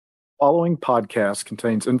Following podcast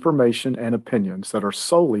contains information and opinions that are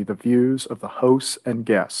solely the views of the hosts and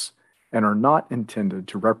guests and are not intended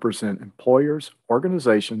to represent employers,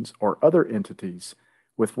 organizations, or other entities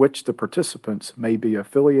with which the participants may be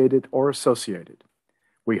affiliated or associated.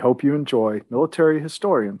 We hope you enjoy Military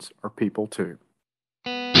Historians Are People Too.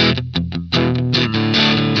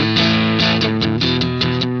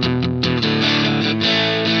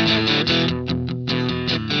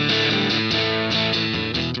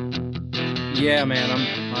 Yeah, man,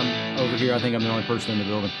 I'm over here. I think I'm the only person in the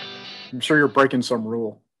building. I'm sure you're breaking some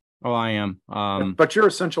rule. Oh, I am. But you're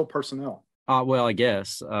essential personnel. Well, I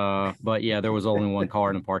guess. But yeah, there was only one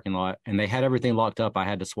car in the parking lot, and they had everything locked up. I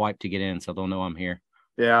had to swipe to get in, so they'll know I'm here.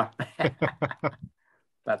 Yeah,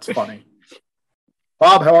 that's funny.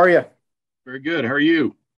 Bob, how are you? Very good. How are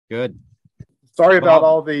you? Good. Sorry about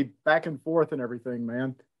all the back and forth and everything,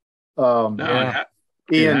 man. It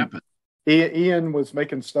happened. Ian was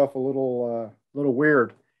making stuff a little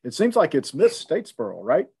weird. It seems like it's Miss Statesboro,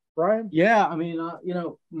 right, Brian? Yeah, I mean,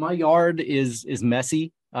 my yard is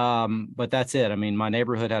messy, but that's it. I mean, my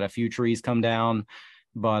neighborhood had a few trees come down,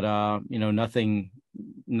 but nothing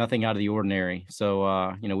out of the ordinary.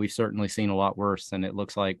 So we've certainly seen a lot worse, and it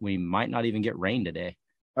looks like we might not even get rain today.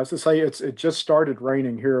 I was to say it just started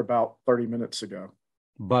raining here about 30 minutes ago.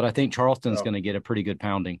 But I think Charleston's going to get a pretty good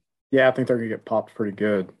pounding. Yeah, I think they're going to get popped pretty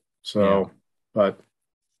good. So, yeah.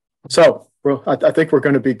 I think we're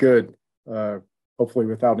going to be good, hopefully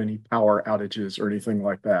without any power outages or anything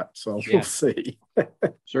like that. So We'll see.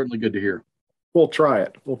 Certainly good to hear. We'll try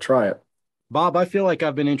it. Bob, I feel like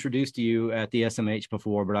I've been introduced to you at the SMH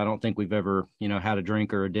before, but I don't think we've ever, had a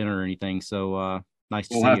drink or a dinner or anything. So nice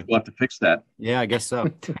to see you. We'll have to fix that. Yeah, I guess so.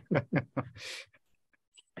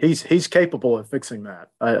 He's capable of fixing that.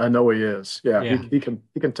 I know he is. Yeah. He can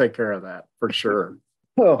take care of that for sure.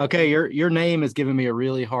 Okay, your name is giving me a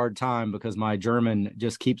really hard time because my German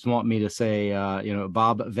just keeps wanting me to say,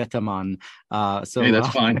 Bob Wettemann. Hey, that's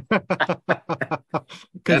fine.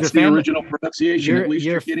 That's the original pronunciation. At least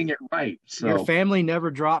you're getting it right. So. Your family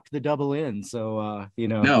never dropped the double N, so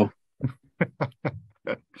No.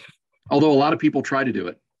 Although a lot of people try to do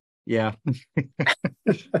it. Yeah.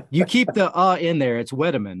 You keep the in there. It's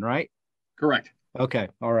Wettemann, right? Correct. Okay.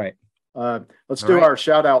 All right. Let's do our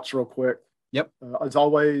shout outs real quick. Yep. As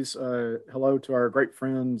always, hello to our great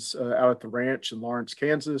friends out at the ranch in Lawrence,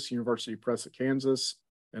 Kansas, University Press of Kansas,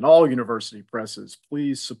 and all university presses.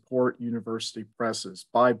 Please support university presses.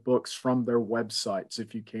 Buy books from their websites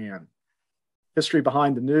if you can. History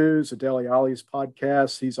Behind the News, Adele Ali's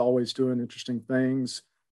podcast. He's always doing interesting things.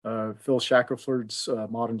 Phil Shackelford's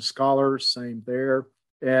Modern Scholars, same there.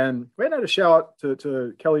 And we hadn't had a shout out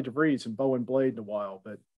to Kelly DeVries and Bowen Blade in a while,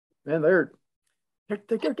 but man, they're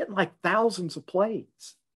getting like thousands of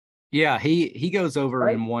plays. Yeah, he goes over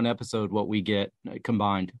in one episode what we get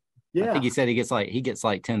combined. Yeah, I think he said he gets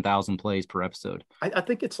like 10,000 plays per episode. I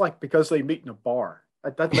think it's like because they meet in a bar.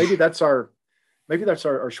 Maybe that's our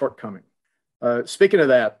shortcoming. Speaking of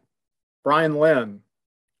that, Brian Lynn,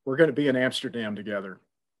 we're going to be in Amsterdam together.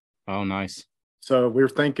 Oh, nice. So we're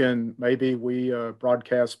thinking maybe we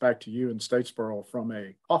broadcast back to you in Statesboro from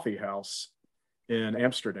a coffee house in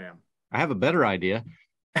Amsterdam. I have a better idea.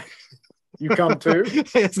 You come too? I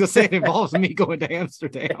was going to say it involves me going to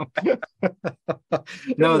Amsterdam.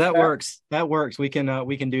 No, that works. That works. We can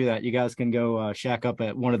do that. You guys can go shack up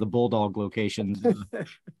at one of the Bulldog locations.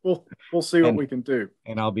 We'll see what we can do.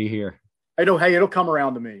 And I'll be here. It'll come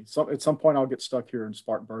around to me. So at some point I'll get stuck here in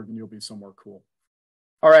Spartanburg and you'll be somewhere cool.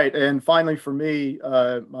 All right. And finally for me,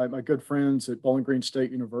 my good friends at Bowling Green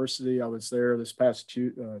State University, I was there this past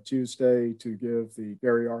Tuesday to give the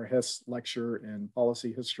Gary R. Hess lecture in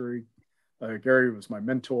policy history. Gary was my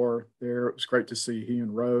mentor there. It was great to see he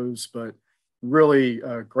and Rose, but really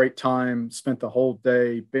a great time. Spent the whole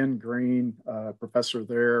day. Ben Green, professor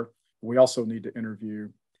there. We also need to interview.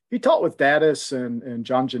 He taught with Daddis and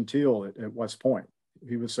John Gentile at West Point.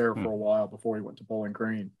 He was there for a while before he went to Bowling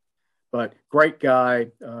Green. But great guy.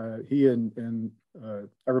 He and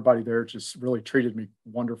everybody there just really treated me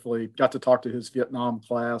wonderfully. Got to talk to his Vietnam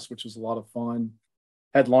class, which was a lot of fun.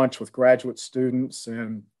 Had lunch with graduate students,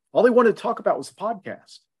 and all they wanted to talk about was the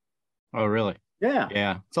podcast. Oh, really? Yeah.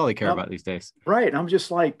 Yeah. That's all they care about these days. Right. And I'm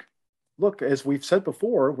just like, look, as we've said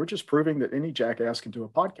before, we're just proving that any jackass can do a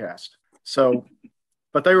podcast. So,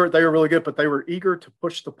 but they were really good, but they were eager to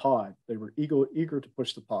push the pod. They were eager to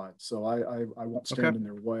push the pod. So I won't stand in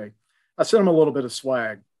their way. I sent them a little bit of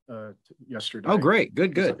swag yesterday. Oh, great.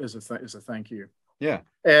 Good. As a thank you. Yeah.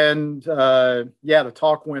 And the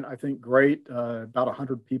talk went, I think, great. About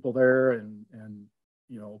 100 people there, and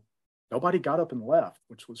nobody got up and left,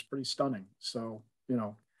 which was pretty stunning. So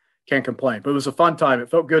can't complain. But it was a fun time. It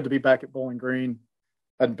felt good to be back at Bowling Green.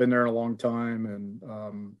 Hadn't been there in a long time.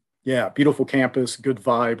 And yeah, beautiful campus, good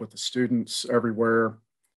vibe with the students everywhere.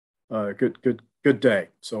 Good day.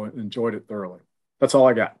 So enjoyed it thoroughly. That's all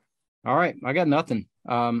I got. All right. I got nothing.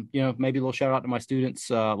 Maybe a little shout out to my students.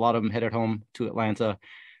 A lot of them headed home to Atlanta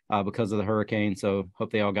because of the hurricane. So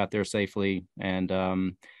hope they all got there safely.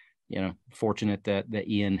 And, fortunate that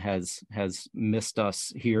Ian has missed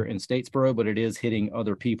us here in Statesboro, but it is hitting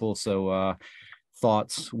other people. So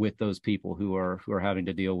thoughts with those people who are having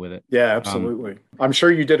to deal with it. Yeah, absolutely. I'm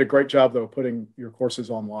sure you did a great job though, putting your courses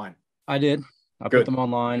online. I did. I put them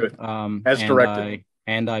online. As directed.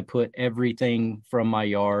 I put everything from my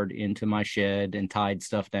yard into my shed and tied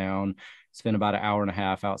stuff down. Spent about an hour and a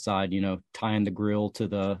half outside, tying the grill to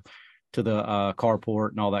the carport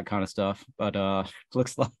and all that kind of stuff. But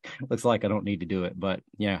looks like I don't need to do it. But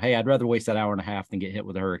yeah, hey, I'd rather waste that hour and a half than get hit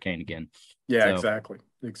with a hurricane again. Yeah, so,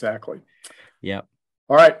 exactly. Yep.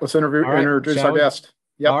 All right, let's introduce our guest.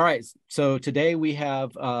 Yep. All right. So today we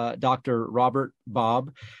have Dr. Robert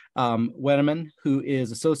Bob Wettemann, who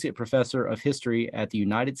is Associate Professor of History at the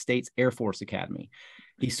United States Air Force Academy.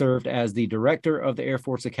 He served as the director of the Air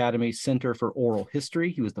Force Academy Center for Oral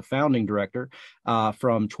History. He was the founding director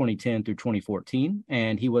from 2010 through 2014,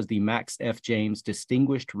 and he was the Max F. James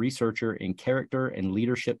Distinguished Researcher in Character and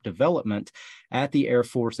Leadership Development at the Air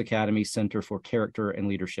Force Academy Center for Character and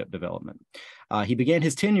Leadership Development. He began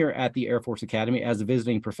his tenure at the Air Force Academy as a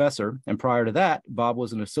visiting professor, and prior to that, Bob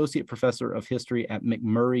was an associate professor of history at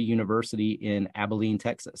McMurray University in Abilene,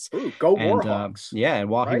 Texas. Ooh, go Warhawks. And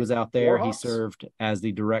while he was out there, he served as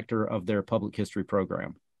the director of their public history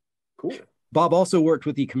program. Cool. Bob also worked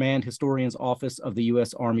with the Command Historian's Office of the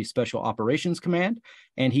U.S. Army Special Operations Command,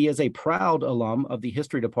 and he is a proud alum of the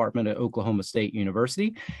History Department at Oklahoma State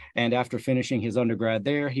University. And after finishing his undergrad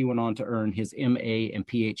there, he went on to earn his MA and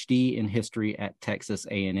PhD in history at Texas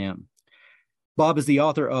A&M. Bob is the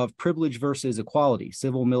author of Privilege versus Equality,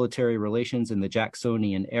 Civil Military Relations in the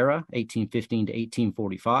Jacksonian Era, 1815 to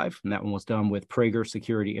 1845. And that one was done with Prager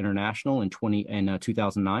Security International in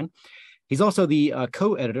 2009. He's also the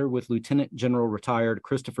co-editor with Lieutenant General retired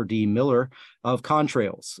Christopher D. Miller of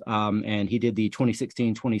Contrails, and he did the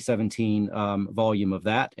 2016-2017 volume of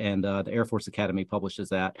that, and the Air Force Academy publishes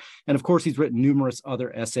that. And of course, he's written numerous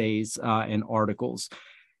other essays and articles.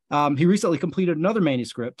 He recently completed another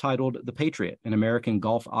manuscript titled The Patriot, an American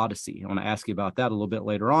Gulf Odyssey. I want to ask you about that a little bit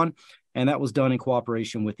later on, and that was done in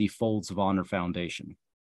cooperation with the Folds of Honor Foundation.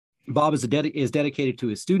 Bob is dedicated to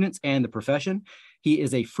his students and the profession. He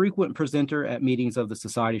is a frequent presenter at meetings of the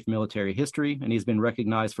Society for Military History, and he's been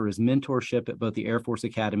recognized for his mentorship at both the Air Force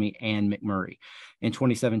Academy and McMurray. In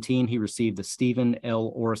 2017, he received the Stephen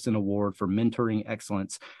L. Orison Award for Mentoring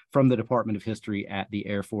Excellence from the Department of History at the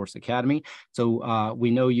Air Force Academy. So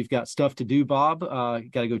we know you've got stuff to do, Bob. You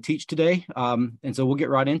got to go teach today, and so we'll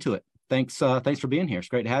get right into it. Thanks for being here. It's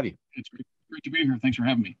great to have you. It's great to be here. Thanks for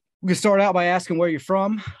having me. We can start out by asking where you're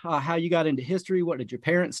from, how you got into history, what did your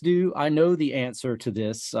parents do? I know the answer to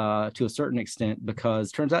this to a certain extent because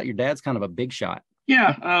it turns out your dad's kind of a big shot.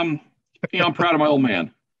 Yeah, I'm proud of my old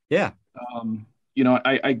man. Yeah.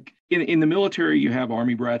 I in the military, you have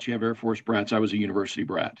Army brats, you have Air Force brats. I was a university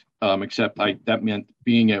brat, except that meant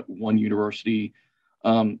being at one university,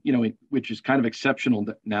 which is kind of exceptional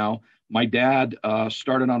now. My dad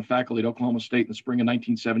started on faculty at Oklahoma State in the spring of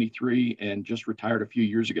 1973 and just retired a few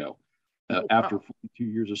years ago after 42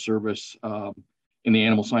 years of service in the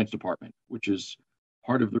animal science department, which is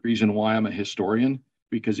part of the reason why I'm a historian,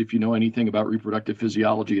 because if you know anything about reproductive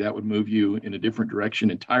physiology, that would move you in a different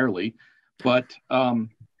direction entirely. But,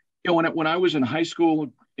 when I was in high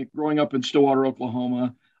school, growing up in Stillwater,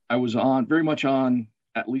 Oklahoma, I was very much on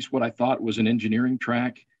at least what I thought was an engineering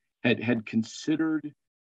track, had considered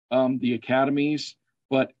the academies,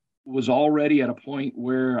 but was already at a point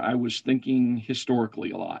where I was thinking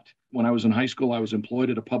historically a lot. When I was in high school, I was employed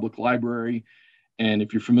at a public library. And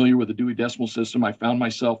if you're familiar with the Dewey Decimal System, I found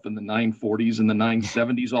myself in the 940s and the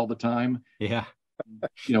 970s all the time. Yeah.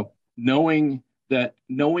 Knowing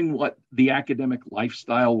what the academic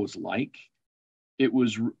lifestyle was like, it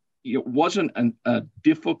wasn't a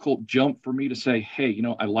difficult jump for me to say, hey,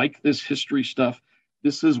 I like this history stuff.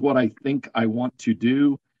 This is what I think I want to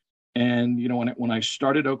do. And, when I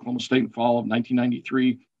started Oklahoma State in fall of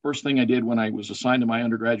 1993, first thing I did when I was assigned to my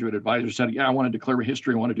undergraduate advisor said, I want to declare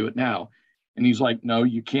history. I want to do it now. And he's like, no,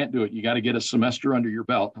 you can't do it. You got to get a semester under your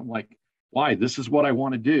belt. I'm like, why? This is what I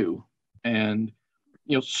want to do. And,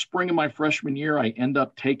 spring of my freshman year, I end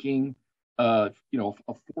up taking, a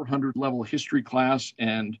 400 level history class.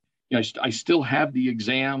 And, I still have the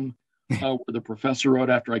exam where the professor wrote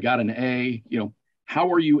after I got an A, how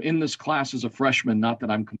are you in this class as a freshman? Not that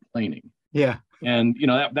I'm complaining. Yeah. And,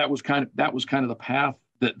 that was kind of the path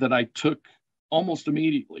that I took almost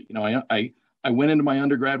immediately. I went into my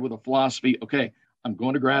undergrad with a philosophy. Okay, I'm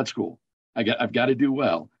going to grad school. I've got to do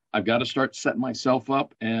well. I've got to start setting myself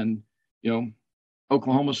up. And,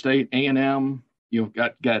 Oklahoma State, A&M,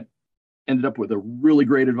 ended up with a really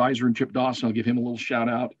great advisor in Chip Dawson. I'll give him a little shout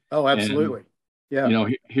out. Oh, absolutely. And, yeah.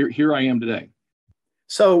 Here I am today.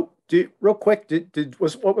 So, real quick,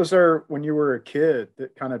 what was there when you were a kid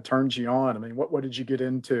that kind of turned you on? I mean, what did you get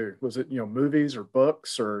into? Was it, movies or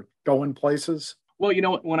books or going places? Well,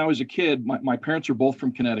 when I was a kid, my parents are both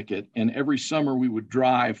from Connecticut, and every summer we would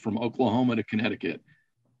drive from Oklahoma to Connecticut.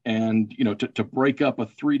 And, to break up a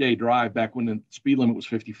 3-day drive back when the speed limit was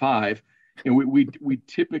 55, and we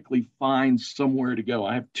typically find somewhere to go.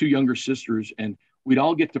 I have 2 younger sisters, and we'd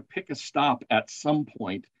all get to pick a stop at some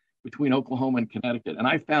point between Oklahoma and Connecticut. And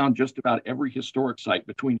I found just about every historic site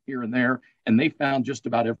between here and there, and they found just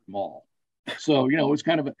about every mall. So, it was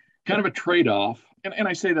kind of a trade-off. And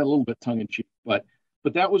I say that a little bit tongue in cheek, but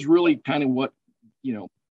that was really kind of what,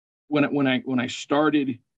 when I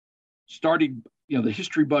started, the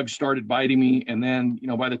history bug started biting me. And then,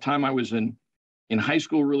 by the time I was in high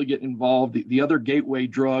school, really getting involved, the other gateway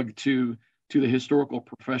drug to the historical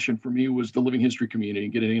profession for me was the living history community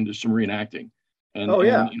and getting into some reenacting. And,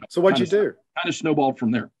 so what'd you do? Kind of snowballed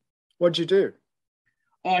from there. What'd you do?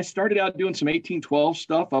 I started out doing some 1812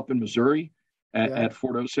 stuff up in Missouri at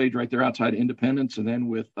Fort Osage, right there outside Independence. And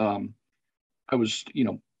then I was,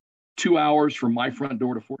 2 hours from my front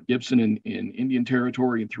door to Fort Gibson in Indian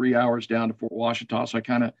Territory and 3 hours down to Fort Washita. So I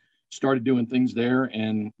kind of started doing things there.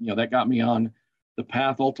 And, that got me on the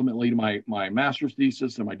path ultimately to my master's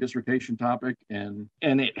thesis and my dissertation topic. And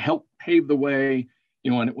it helped pave the way,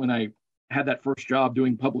 when I had that first job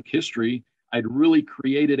doing public history, I'd really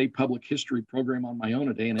created a public history program on my own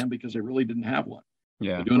at A&M because I really didn't have one.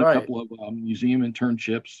 Yeah, doing a couple of museum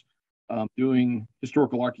internships, doing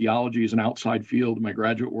historical archaeology as an outside field in my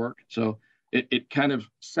graduate work. So it kind of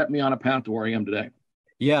set me on a path to where I am today.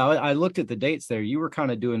 Yeah, I looked at the dates there. You were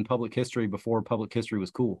kind of doing public history before public history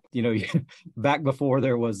was cool. Back before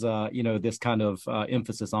there was, this kind of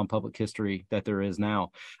emphasis on public history that there is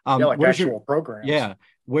now. Actual programs. Yeah.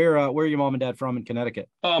 Where are your mom and dad from in Connecticut?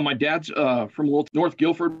 My dad's from North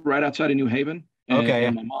Guilford, right outside of New Haven. Okay.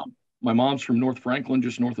 And my mom's from North Franklin,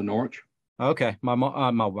 just north of Norwich. Okay, my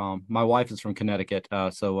wife is from Connecticut,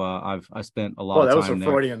 so I spent a lot of time there. That was a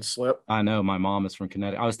Freudian slip. I know my mom is from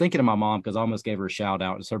Connecticut. I was thinking of my mom because I almost gave her a shout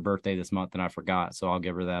out. It's her birthday this month, and I forgot, so I'll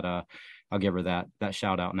give her that. I'll give her that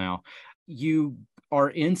shout out now. You are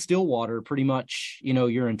in Stillwater pretty much,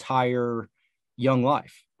 your entire young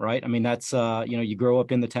life, right? I mean, that's you grow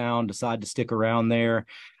up in the town, decide to stick around there.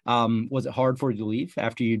 Was it hard for you to leave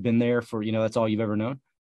after you'd been there for that's all you've ever known?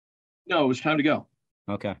 No, it was time to go.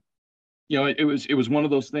 Okay. It was one of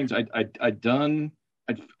those things. I'd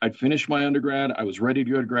finished my undergrad. I was ready to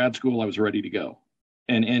go to grad school. I was ready to go.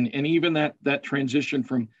 And even that transition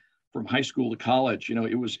from high school to college,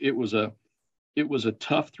 it was a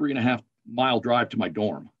tough 3.5 mile drive to my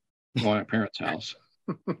dorm, my parents' house.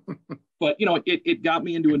 But it got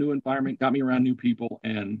me into a new environment, got me around new people,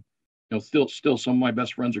 and still some of my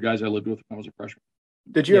best friends are guys I lived with when I was a freshman.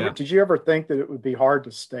 Did you ever think that it would be hard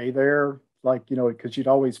to stay there? Like, because you'd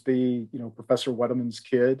always be, Professor Wettemann's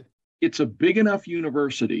kid. It's a big enough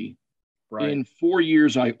university. Right. In 4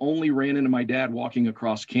 years, I only ran into my dad walking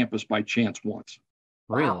across campus by chance once.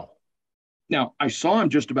 Wow. Now, I saw him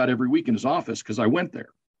just about every week in his office because I went there.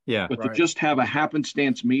 Yeah. But to just have a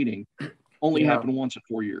happenstance meeting only happened once in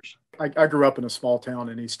 4 years. I grew up in a small town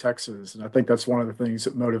in East Texas, and I think that's one of the things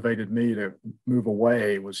that motivated me to move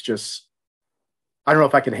away was just, I don't know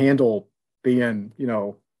if I could handle being,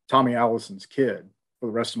 Tommy Allison's kid for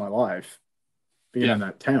the rest of my life, being in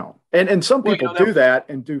that town. And some people do that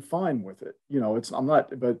and do fine with it. I'm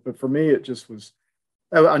not, but for me, it just was,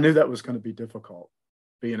 I knew that was going to be difficult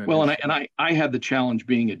being and I had the challenge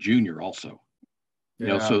being a junior also.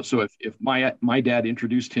 So if my dad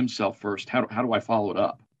introduced himself first, how do I follow it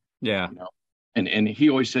up? Yeah. And he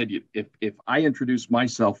always said, if I introduced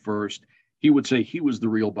myself first, he would say he was the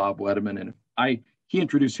real Bob Wettemann. And if he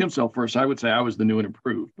introduced himself first, I would say I was the new and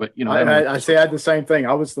improved. But I say I had the same thing.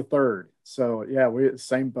 I was the third. So yeah, we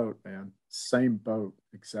same boat, man. Same boat,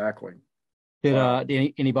 exactly.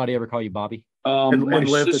 Did anybody ever call you Bobby? And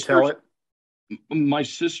live to tell it. My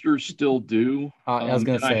sisters still do. I was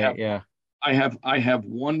going to say, yeah. I have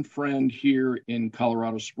one friend here in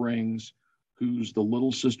Colorado Springs who's the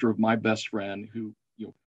little sister of my best friend who,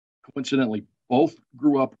 coincidentally both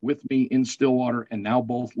grew up with me in Stillwater and now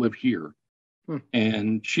both live here.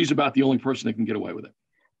 And she's about the only person that can get away with it.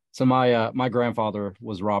 So my grandfather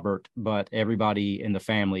was Robert, but everybody in the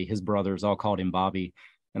family, his brothers, all called him Bobby.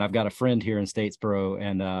 And I've got a friend here in Statesboro,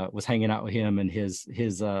 and was hanging out with him, and his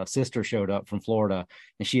sister showed up from Florida,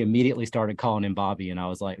 and she immediately started calling him Bobby. And I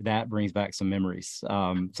was like, that brings back some memories.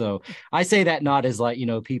 So I say that not as like,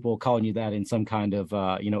 people calling you that in some kind of,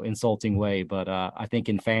 insulting way, but I think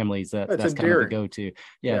in families that's kind of the go-to.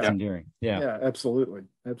 Yeah, it's endearing. Yeah, absolutely.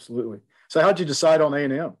 Absolutely. So how'd you decide on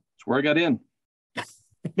A&M? It's where I got in.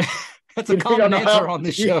 That's a common answer on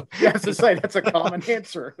this show. Yeah, to say that's a common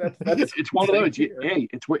answer. It's one of those.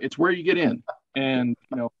 It's where you get in, and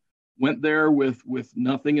went there with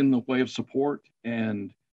nothing in the way of support,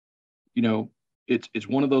 and it's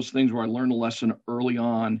one of those things where I learned a lesson early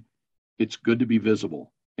on. It's good to be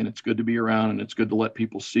visible, and it's good to be around, and it's good to let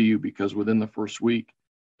people see you, because within the first week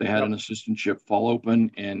they had an assistantship fall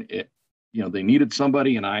open, and they needed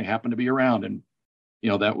somebody, and I happened to be around, and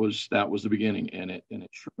that was the beginning, and it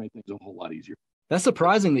sure made things a whole lot easier. That's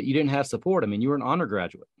surprising that you didn't have support. I mean, you were an honor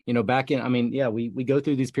graduate, back in, we go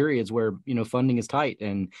through these periods where, funding is tight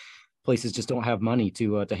and places just don't have money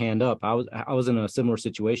to hand up. I was in a similar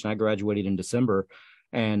situation. I graduated in December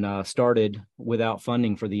and started without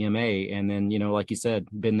funding for the MA. And then, like you said,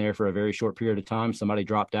 been there for a very short period of time. Somebody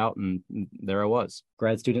dropped out, and there I was.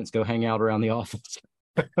 Grad students go hang out around the office.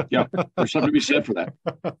 Yeah, there's something to be said for that.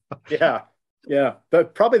 Yeah. Yeah,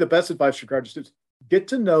 but probably the best advice for graduate students: get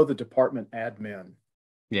to know the department admin.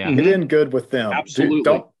 Yeah, get in good with them. Absolutely.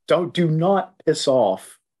 Do not piss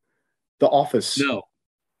off the office. No,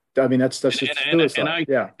 I mean that's just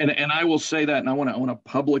and I will say that, and I want to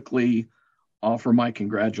publicly offer my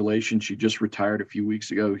congratulations. She just retired a few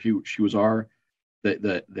weeks ago. She was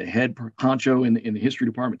the head honcho in the history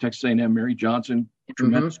department, Texas A&M, Mary Johnson.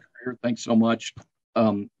 Tremendous career. Thanks so much.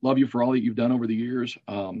 Love you for all that you've done over the years.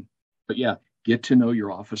 But yeah, get to know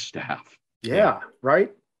your office staff. Yeah,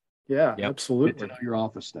 right? Yeah, absolutely. Get to know your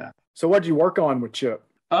office staff. So what did you work on with Chip?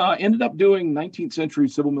 Ended up doing 19th century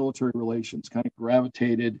civil military relations, kind of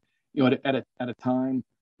gravitated, at a time,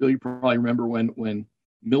 Bill, you probably remember when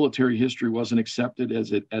military history wasn't accepted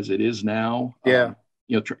as it is now. Yeah.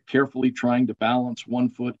 Carefully trying to balance one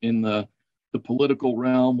foot in the political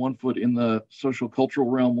realm, one foot in the social cultural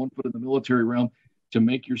realm, one foot in the military realm, to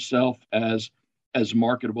make yourself as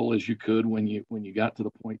marketable as you could when you got to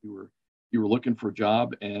the point you were looking for a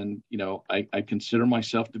job. And I consider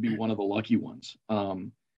myself to be one of the lucky ones.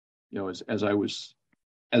 As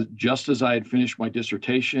I had finished my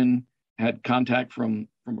dissertation, had contact from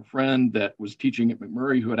a friend that was teaching at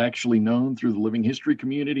McMurray, who had actually known through the living history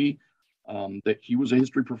community that he was a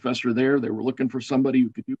history professor there. They were looking for somebody who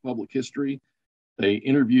could do public history. They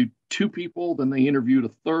interviewed 2 people, then they interviewed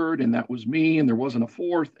a third, and that was me, and there wasn't a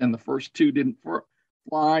fourth, and the first 2 didn't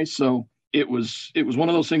fly. So it was one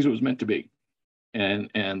of those things that was meant to be. And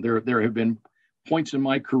there have been points in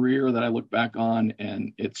my career that I look back on,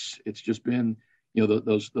 and it's just been,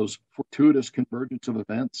 those fortuitous convergence of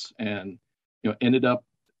events, and, ended up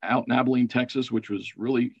out in Abilene, Texas, which was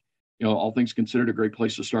really, all things considered, a great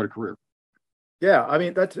place to start a career. Yeah, I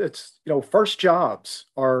mean first jobs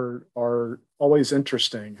are always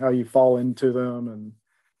interesting, how you fall into them, and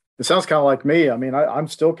it sounds kind of like me. I mean, I'm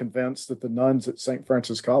still convinced that the nuns at St.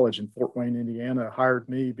 Francis College in Fort Wayne, Indiana, hired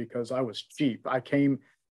me because I was cheap. I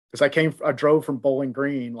drove from Bowling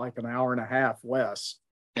Green like an hour and a half west,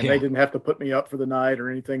 and they didn't have to put me up for the night or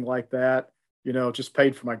anything like that. Just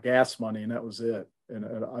paid for my gas money, and that was it.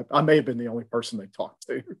 And I may have been the only person they talked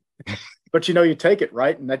to, but you take it,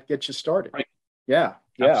 right, and that gets you started. Right. Yeah,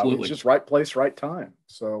 absolutely. It's just right place, right time.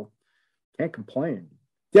 So can't complain.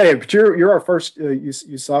 Yeah, but you're our first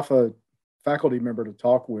USAFA faculty member to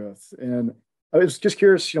talk with, and I was just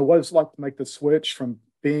curious, what it's like to make the switch from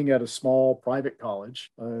being at a small private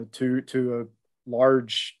college to a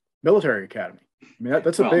large military academy. I mean,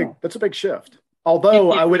 that's a big shift.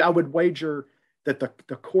 Although I would wager that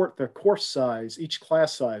the course size, each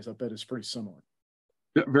class size, I bet is pretty similar.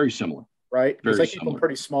 Very similar. Right? Because they keep them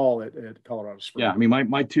pretty small at Colorado Springs. Yeah, I mean,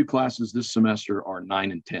 my 2 classes this semester are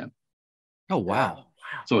 9 and 10. Oh, wow.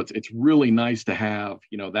 So it's really nice to have,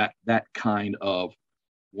 that kind of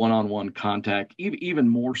one-on-one contact, even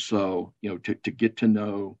more so, to get to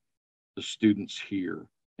know the students here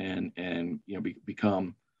and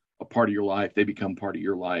become a part of your life. They become part of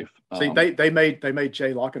your life. See, they made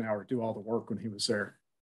Jay Lockenhauer do all the work when he was there,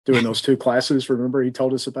 doing those 2 classes. Remember, he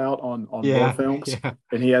told us about on war films,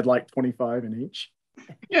 and he had like 25 in each.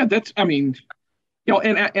 Yeah, that's. I mean,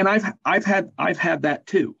 and I've had that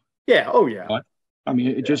too. Yeah. Oh yeah. But, I mean,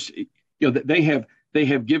 it just they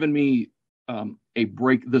have given me a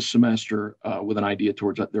break this semester with an idea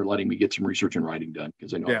towards that they're letting me get some research and writing done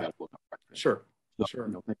because they know I've got a book on it. Sure. So, Sure.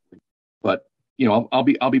 But I'll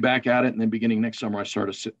be back at it, and then beginning next summer I start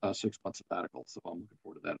a 6-month sabbatical. So I'm looking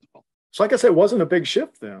forward to that as well. So like I said, it wasn't a big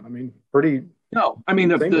shift then. I mean, pretty. No, I mean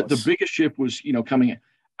the biggest shift was coming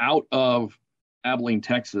out of Abilene,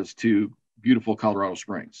 Texas, to beautiful Colorado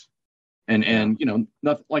Springs, and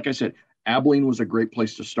nothing, like I said, Abilene was a great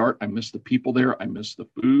place to start. I miss the people there. I miss the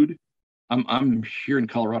food. I'm here in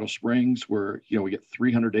Colorado Springs where we get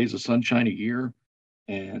 300 days of sunshine a year,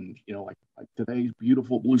 and like today's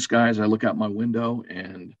beautiful blue skies. I look out my window,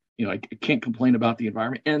 and I can't complain about the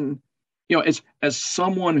environment. And as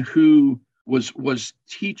someone who was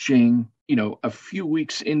teaching, a few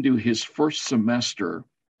weeks into his first semester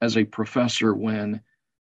as a professor when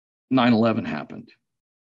 9/11 happened,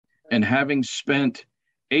 and having spent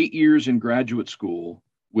 8 years in graduate school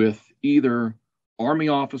with either Army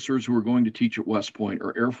officers who were going to teach at West Point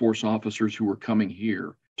or Air Force officers who were coming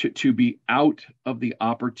here, to be out of the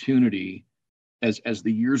opportunity as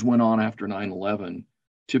the years went on after 9/11,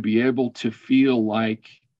 to be able to feel like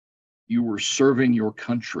you were serving your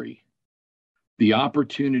country, the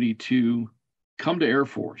opportunity to come to Air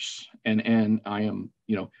Force. And I am,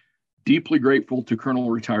 deeply grateful to Colonel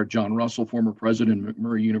retired John Russell, former president of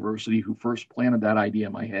McMurray University, who first planted that idea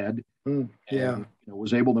in my head. And,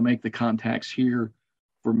 was able to make the contacts here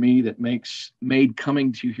for me that made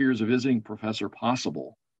coming to here as a visiting professor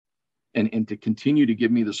possible, and to continue to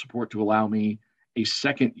give me the support to allow me a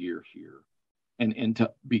second year here, and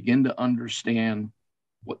to begin to understand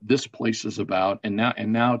what this place is about, and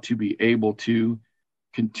now to be able to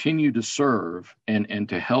continue to serve and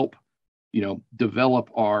to help develop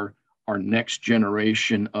our next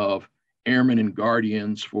generation of airmen and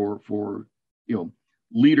guardians for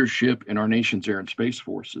leadership in our nation's air and space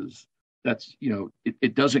forces. That's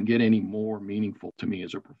it doesn't get any more meaningful to me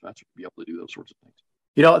as a professor to be able to do those sorts of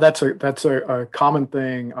things. That's a common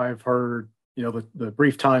thing I've heard. The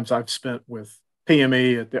brief times I've spent with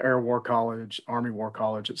PME at the Air War College, Army War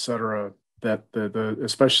College, et cetera, that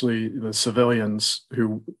especially the civilians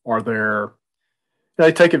who are there,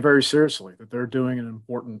 they take it very seriously, that they're doing an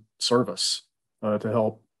important service to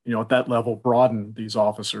help, at that level, broaden these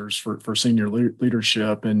officers for senior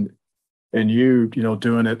leadership, and you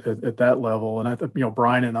doing it at that level. And I think,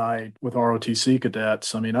 Brian and I with ROTC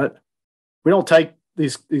cadets, I mean, we don't take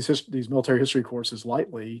these military history courses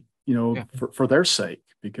lightly, for their sake,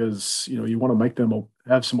 because, you want to make them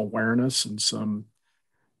have some awareness and some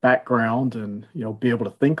background, and, be able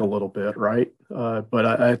to think a little bit. Right. But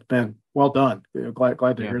I've been well done.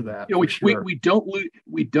 Glad to hear that.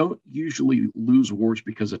 We don't usually lose wars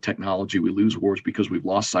because of technology. We lose wars because we've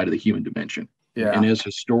lost sight of the human dimension. Yeah. And as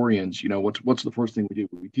historians, what's the first thing we do?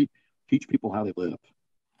 We teach people how they live.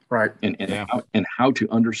 Right. And how to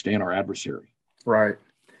understand our adversary. Right.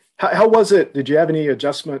 How was it? Did you have any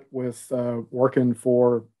adjustment with working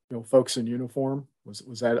for folks in uniform?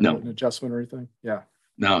 Was that an adjustment or anything? Yeah.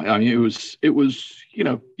 No, I mean it was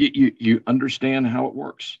you understand how it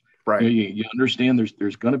works. Right. You understand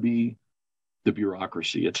there's going to be the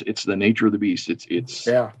bureaucracy. It's the nature of the beast. It's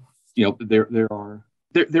there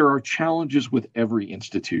are challenges with every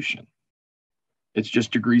institution. It's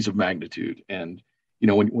just degrees of magnitude. And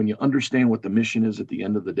when you understand what the mission is at the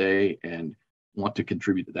end of the day and want to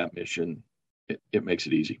contribute to that mission, it makes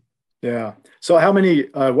it easy. Yeah. So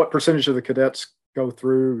what percentage of the cadets go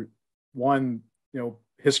through one,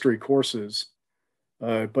 history courses,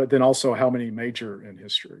 but then also how many major in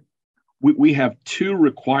history? We have 2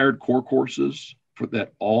 required core courses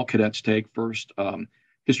that all cadets take. First,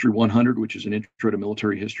 History 100, which is an intro to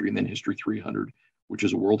military history, and then History 300, which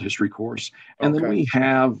is a world history course. And then we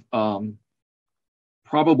have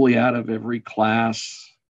probably out of every class,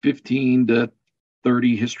 15 to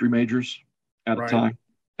 30 history majors at a time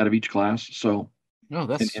out of each class. So, and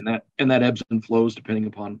that ebbs and flows depending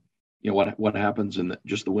upon what happens and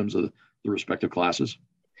just the whims of the respective classes.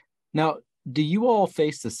 Now, do you all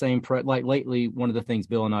face the same like lately? One of the things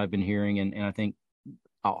Bill and I have been hearing, and I think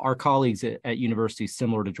our colleagues at universities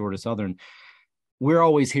similar to Georgia Southern, we're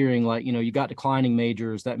always hearing you got declining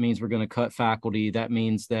majors. That means we're going to cut faculty. That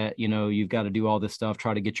means that, you've got to do all this stuff,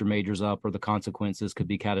 try to get your majors up, or the consequences could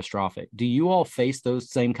be catastrophic. Do you all face those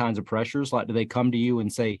same kinds of pressures? Like, do they come to you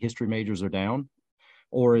and say history majors are down,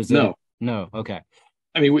 or is it? No. Okay.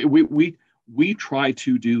 I mean, we try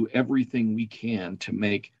to do everything we can to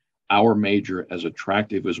make our major as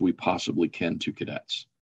attractive as we possibly can to cadets.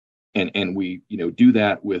 And we, do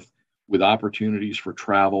that with opportunities for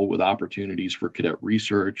travel, with opportunities for cadet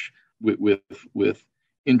research, with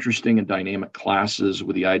interesting and dynamic classes,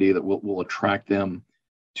 with the idea that we'll attract them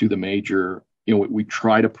to the major, we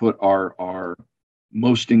try to put our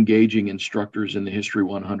most engaging instructors in the History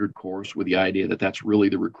 100 course with the idea that that's really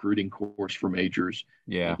the recruiting course for majors.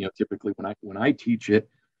 Yeah. And, typically when I teach it,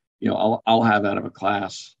 I'll have out of a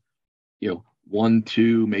class, 1,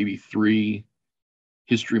 2, maybe 3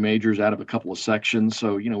 history majors out of a couple of sections.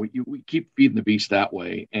 So, we keep feeding the beast that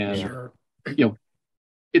way. And, Sure.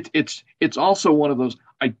 it's also one of those,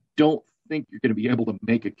 I don't think you're going to be able to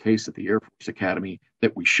make a case at the Air Force Academy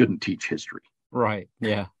that we shouldn't teach history. Right.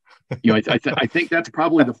 Yeah. I think that's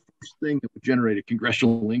probably the first thing that would generate a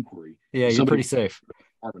congressional inquiry. Yeah, you're pretty safe.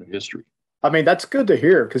 Department of History. I mean, that's good to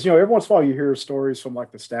hear because, every once in a while you hear stories from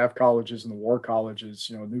like the staff colleges and the war colleges,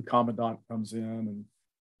 a new commandant comes in and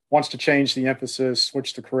wants to change the emphasis,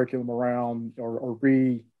 switch the curriculum around or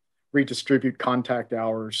redistribute contact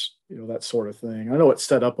hours, that sort of thing. I know it's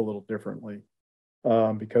set up a little differently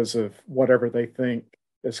because of whatever they think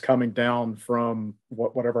is coming down from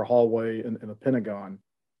whatever hallway in the Pentagon.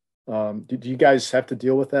 Do you guys have to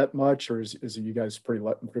deal with that much, or is you guys pretty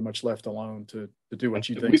much left alone to do what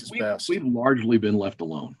you think is best? We've largely been left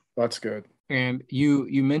alone. That's good. And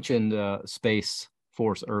you mentioned Space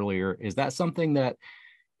Force earlier. Is that something that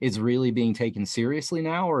is really being taken seriously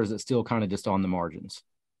now, or is it still kind of just on the margins?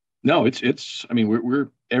 No, it's. I mean,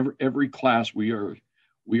 we're every class we are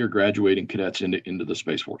graduating cadets into the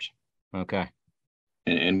Space Force. Okay.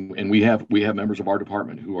 And we have members of our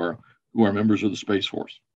department who are members of the Space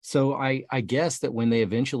Force. So I guess that when they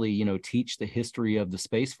eventually, teach the history of the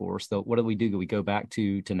Space Force, though, what do? Do we go back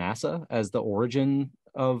to NASA as the origin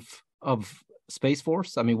of Space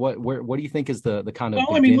Force? I mean, what do you think is the kind of?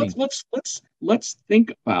 Well, I mean, let's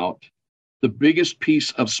think about the biggest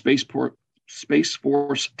piece of Space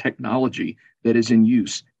Force technology that is in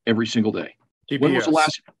use every single day. GPS.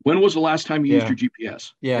 When was the last time you used your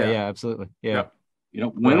GPS? Yeah, absolutely. Yeah.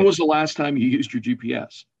 When was the last time you used your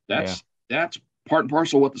GPS? That's part and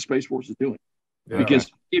parcel of what the Space Force is doing. Yeah. Because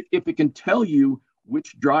if it can tell you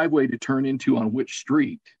which driveway to turn into on which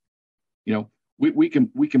street, we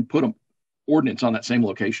can put an ordinance on that same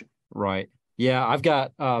location. Right. Yeah, I've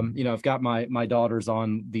got my daughters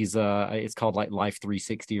on these it's called like Life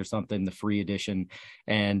 360 or something, the free edition,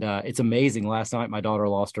 and it's amazing. Last night my daughter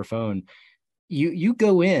lost her phone. You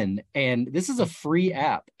go in and this is a free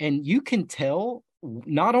app and you can tell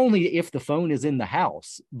not only if the phone is in the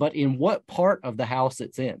house, but in what part of the house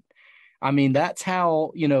it's in. I mean, that's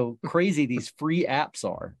how, crazy these free apps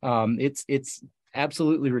are. It's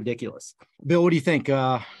absolutely ridiculous. Bill, what do you think?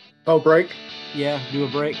 Break? Yeah, do a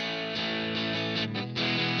break.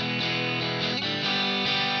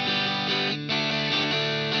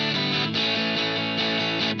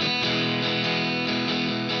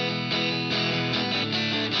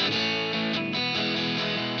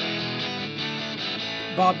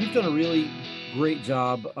 Bob, you've done a really great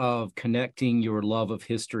job of connecting your love of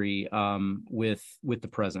history with the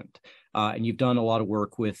present. And you've done a lot of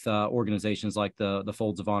work with organizations like the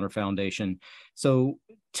Folds of Honor Foundation. So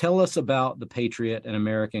tell us about the Patriot and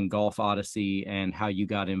American Golf Odyssey and how you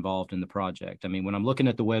got involved in the project. I mean, when I'm looking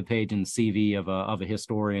at the webpage and the CV of a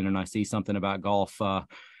historian and I see something about golf,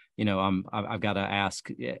 I've got to ask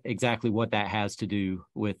exactly what that has to do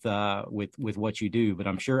with what you do, but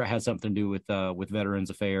I'm sure it has something to do with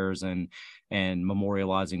Veterans Affairs and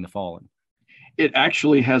memorializing the fallen. It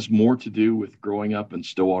actually has more to do with growing up in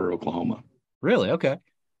Stillwater, Oklahoma. Really? Okay.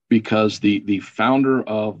 Because the founder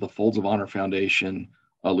of the Folds of Honor Foundation,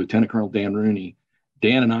 Lieutenant Colonel Dan Rooney,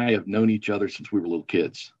 Dan and I have known each other since we were little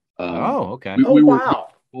kids. Okay. We wow.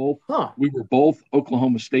 We were both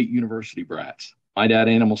Oklahoma State University brats. My dad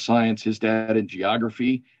animal science, his dad in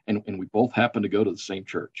geography, and we both happened to go to the same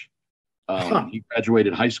church. He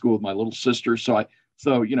graduated high school with my little sister, so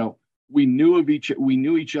we knew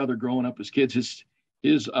each other growing up as kids.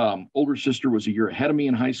 His older sister was a year ahead of me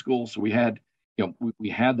in high school, so we had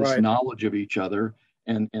this knowledge of each other,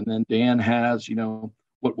 and then Dan has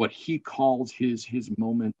what he calls his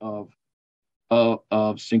moment of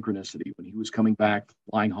synchronicity when he was coming back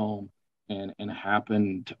flying home and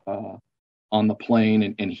happened on the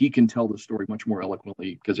plane, and he can tell the story much more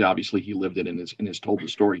eloquently because obviously he lived it and has told the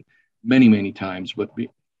story many times.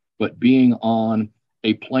 But being on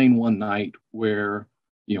a plane one night where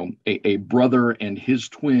a brother and his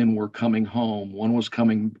twin were coming home, one was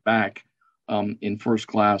coming back in first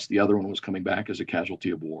class, the other one was coming back as a casualty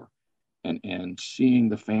of war, and seeing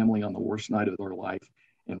the family on the worst night of their life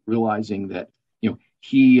and realizing that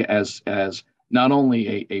he as not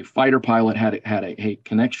only a fighter pilot had a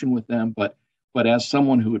connection with them, but as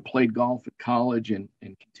someone who had played golf at college and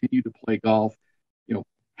continued to play golf,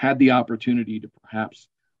 had the opportunity to perhaps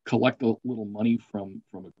collect a little money from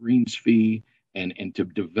a greens fee and to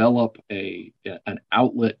develop an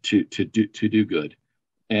outlet to do good.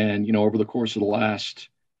 And over the course of the last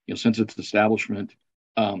since its establishment,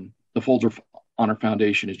 the Folds of Honor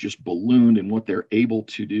Foundation has just ballooned in what they're able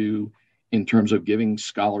to do in terms of giving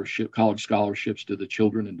college scholarships to the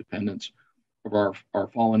children and dependents of our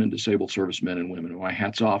fallen and disabled servicemen and women. And my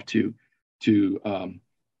hat's off to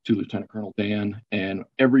Lieutenant Colonel Dan and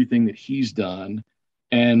everything that he's done.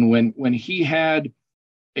 And when he had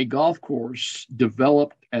a golf course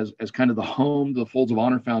developed as kind of the home to the Folds of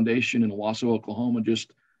Honor Foundation in Owasso, Oklahoma,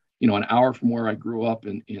 just an hour from where I grew up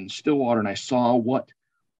in Stillwater, and I saw what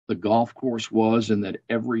the golf course was and that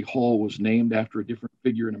every hole was named after a different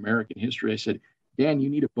figure in American history. I said, Dan, you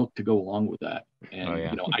need a book to go along with that.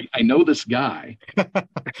 And, I know this guy. And,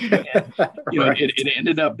 Right. it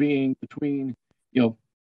ended up being between,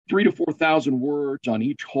 3,000 to 4,000 words on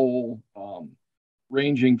each hole,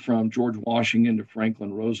 ranging from George Washington to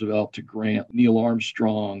Franklin Roosevelt to Grant, Neil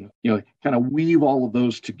Armstrong, kind of weave all of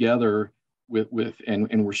those together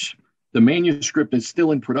and we're, the manuscript is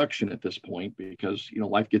still in production at this point because,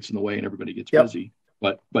 life gets in the way and everybody gets busy.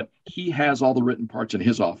 But he has all the written parts in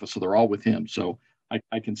his office, so they're all with him. So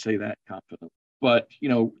I can say that confidently. But,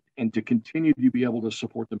 and to continue to be able to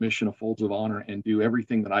support the mission of Folds of Honor and do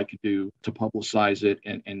everything that I could do to publicize it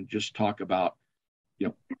and just talk about,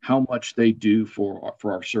 how much they do for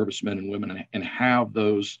our servicemen and women and have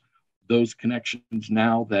those connections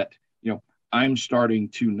now that, I'm starting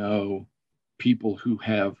to know people who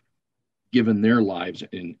have given their lives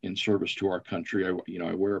in service to our country.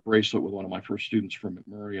 I wear a bracelet with one of my first students from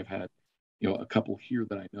McMurray. I've had, a couple here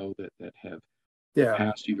that I know that have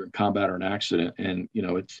passed either in combat or an accident. And,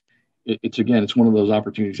 it's one of those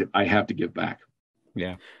opportunities that I have to give back.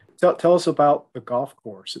 Yeah. Tell us about the golf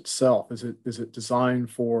course itself. Is it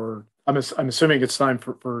designed for, I'm assuming it's designed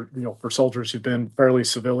for soldiers who've been fairly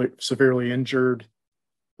severely injured,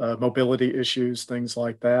 mobility issues, things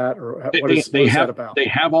like that, or what is that about? They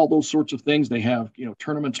have all those sorts of things. They have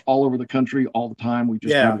tournaments all over the country all the time. We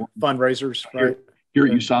just had fundraisers here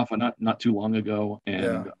at USAFA not too long ago,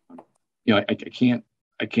 and I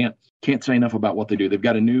can't say enough about what they do. They've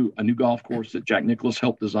got a new golf course that Jack Nicklaus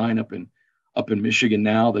helped design up in Michigan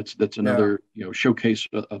now. That's another showcase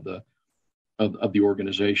of the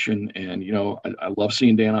organization. And I love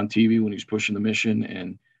seeing Dan on TV when he's pushing the mission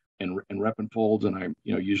and repping Folds. And I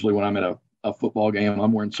usually when I'm at a football game,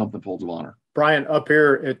 I'm wearing something Folds of Honor. Brian, up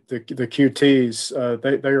here at the QTs,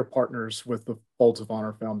 they are partners with the Folds of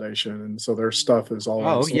Honor Foundation, and so their stuff is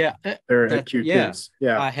always there at QTs.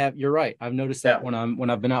 I have. You're right. I've noticed that when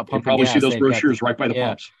I've been out pumping. You probably see those brochures right by the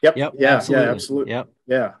pumps. Yep. Absolutely.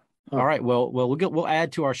 Yep. All right. Well, we'll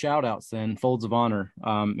add to our shout outs then. Folds of Honor.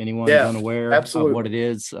 Anyone who's unaware of what it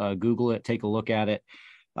is, Google it, take a look at it.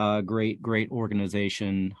 Great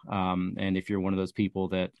organization. And if you're one of those people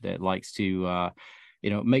that likes to,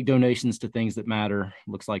 make donations to things that matter,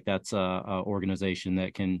 looks like that's a organization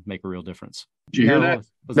that can make a real difference. Did you hear that?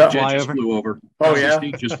 Was that jet just flew over. Oh yeah,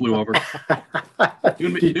 just flew over.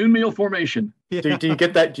 Noon meal formation. Do you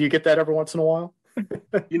get that? Do you get that every once in a while?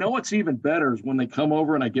 What's even better is when they come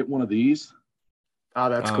over and I get one of these. Oh,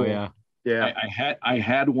 that's cool. Yeah. I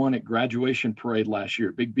had one at graduation parade last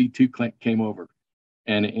year. Big B2 came over,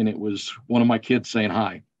 and it was one of my kids saying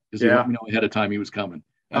hi because he let me know ahead of time he was coming.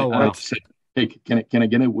 I said, "Hey, can I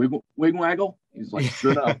get a wiggle?" He's like,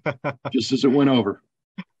 "Sure enough," just as it went over.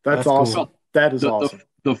 That's awesome. Cool. That is awesome.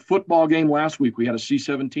 The football game last week, we had a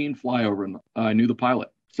C-17 flyover, and I knew the pilot.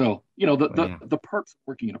 So the perks of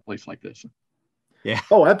working in a place like this. Yeah.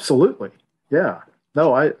 Oh, absolutely. Yeah.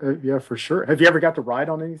 No, for sure. Have you ever got to ride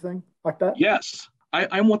on anything like that? Yes.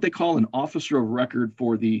 I'm what they call an officer of record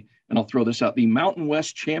for and I'll throw this out, the Mountain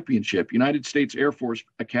West Championship, United States Air Force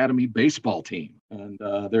Academy baseball team. And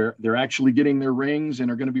they're actually getting their rings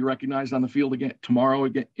and are going to be recognized on the field again tomorrow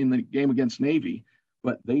in the game against Navy.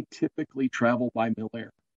 But they typically travel by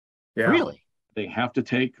Mill-Air. Yeah. Really? They have to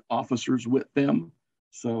take officers with them.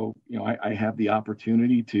 So, I have the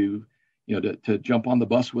opportunity to jump on the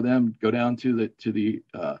bus with them, go down to the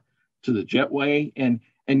jetway,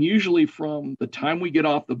 and usually from the time we get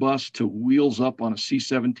off the bus to wheels up on a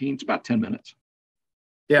C-17, it's about 10 minutes.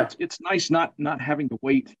 Yeah, it's nice not having to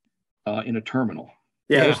wait in a terminal.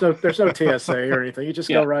 Yeah, there's no TSA or anything. You just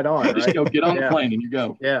go right on. Just go get on the plane and you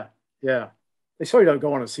go. Yeah. They still don't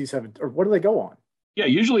go on a C-17, or what do they go on? Yeah,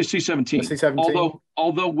 usually a C-17. C-17.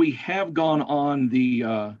 Although we have gone on the.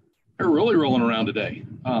 They're really rolling around today.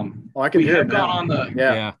 I can hear it now. Gone on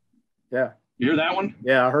the. Yeah. You hear that one?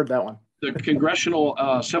 Yeah, I heard that one. The Congressional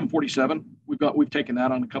 747. We've taken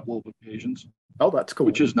that on a couple of occasions. Oh, that's cool.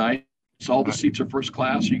 Which is nice. All the seats are first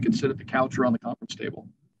class. So you can sit at the couch or on the conference table.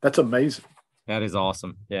 That's amazing. That is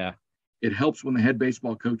awesome. Yeah. It helps when the head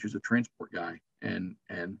baseball coach is a transport guy and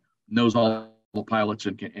knows all the pilots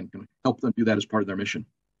and can help them do that as part of their mission.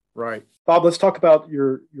 Right. Bob, let's talk about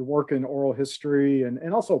your work in oral history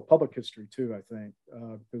and also public history too, I think,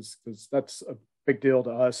 because that's a big deal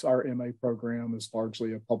to us. Our MA program is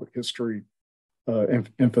largely a public history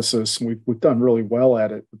emphasis. We've done really well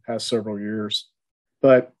at it the past several years.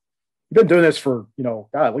 But we've been doing this for,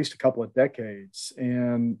 at least a couple of decades.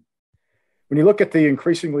 And when you look at the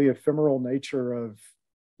increasingly ephemeral nature of,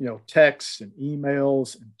 texts and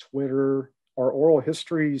emails and Twitter, are oral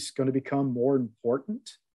histories going to become more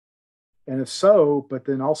important? And if so, but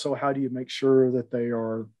then also, how do you make sure that they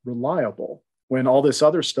are reliable when all this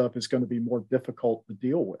other stuff is going to be more difficult to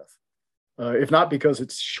deal with? If not because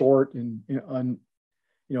it's short and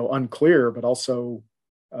unclear, but also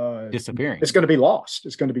disappearing. It's going to be lost.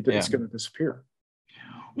 It's going to disappear.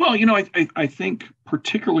 Well, I think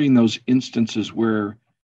particularly in those instances where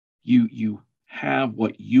you have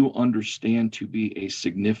what you understand to be a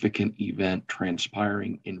significant event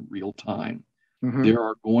transpiring in real time, mm-hmm. there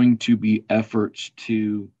are going to be efforts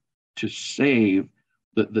to save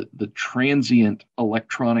the transient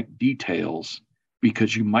electronic details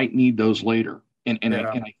because you might need those later. And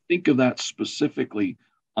I think of that specifically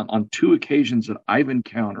on two occasions that I've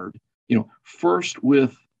encountered. First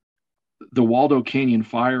with the Waldo Canyon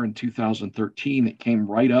fire in 2013 that came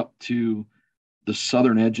right up to the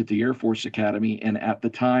southern edge at the Air Force Academy, and at the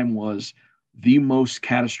time was the most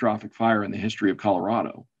catastrophic fire in the history of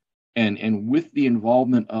Colorado. And with the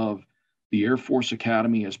involvement of the Air Force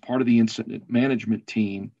Academy as part of the incident management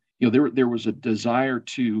team, there was a desire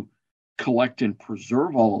to collect and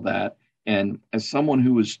preserve all of that. And as someone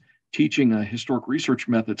who was teaching a historic research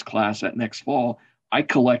methods class at next fall, I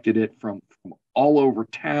collected it from all over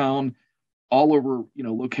town, all over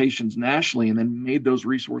locations nationally, and then made those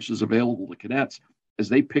resources available to cadets as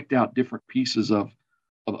they picked out different pieces of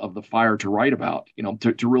the fire to write about,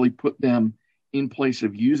 to really put them in place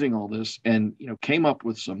of using all this, and came up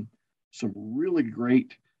with some really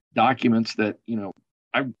great documents that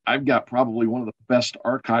I've got probably one of the best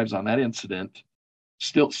archives on that incident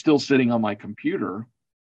still sitting on my computer.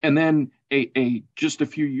 And then just a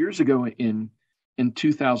few years ago in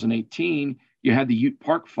 2018, you had the Ute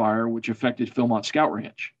Park fire, which affected Philmont Scout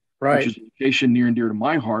Ranch, right, which is a location near and dear to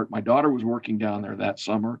my heart. My daughter was working down there that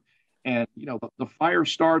summer, and the fire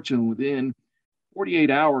starts, and within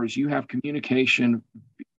 48 hours, you have communication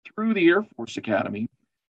through the Air Force Academy,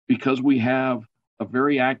 because we have a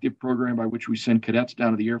very active program by which we send cadets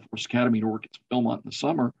down to the Air Force Academy to work at Philmont in the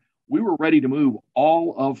summer. We were ready to move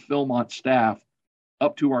all of Philmont staff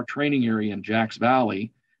up to our training area in Jacks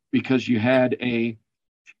Valley, because you had a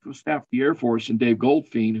chief of staff of the Air Force and Dave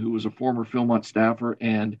Goldfein, who was a former Philmont staffer,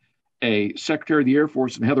 and a secretary of the Air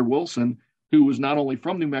Force and Heather Wilson, who was not only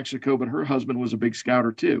from New Mexico, but her husband was a big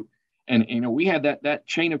scouter too. And we had that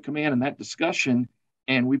chain of command and that discussion,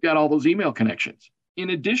 and we've got all those email connections in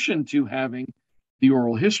addition to having the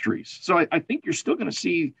oral histories. So I think you're still going to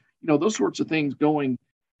see those sorts of things going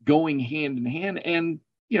hand in hand, and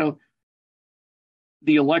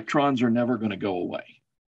the electrons are never going to go away.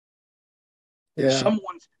 Yeah.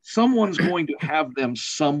 Someone's going to have them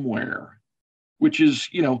somewhere, which is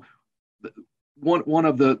one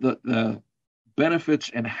of the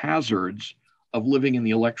benefits and hazards of living in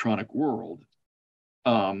the electronic world.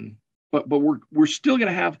 But we're still going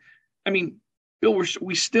to have, Bill,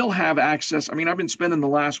 we still have access. I've been spending the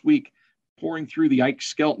last week pouring through the Ike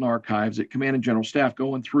Skelton archives at Command and General Staff,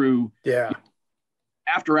 going through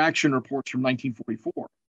after action reports from 1944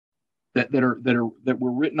 that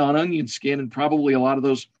were written on onion skin, and probably a lot of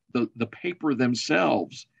those the paper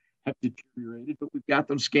themselves have deteriorated, but we've got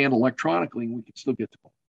them scanned electronically, and we can still get to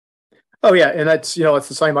them. Oh yeah, and that's it's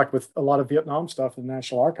the same like with a lot of Vietnam stuff in the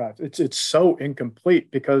National Archives. It's so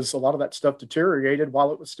incomplete because a lot of that stuff deteriorated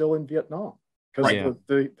while it was still in Vietnam because of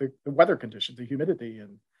the weather conditions, the humidity,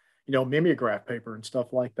 and mimeograph paper and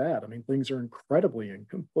stuff like that. Things are incredibly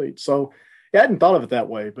incomplete. So I hadn't thought of it that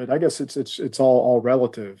way, but I guess it's all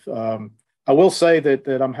relative. I will say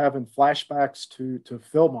that I'm having flashbacks to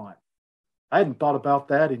Philmont. I hadn't thought about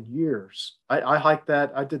that in years. I hiked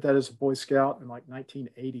that. I did that as a Boy Scout in like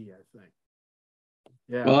 1980, I think.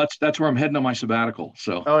 Yeah. Well, that's where I'm heading on my sabbatical.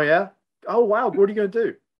 So. Oh yeah. Oh wow. What are you going to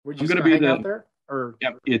do? I'm going to be out there. Or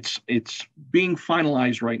yeah, it's being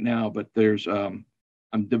finalized right now, but there's I'm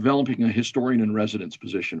developing a historian in residence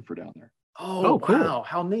position for down there. Oh cool. Wow.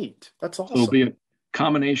 How neat. That's awesome. So it'll be a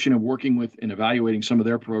combination of working with and evaluating some of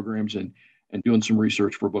their programs and doing some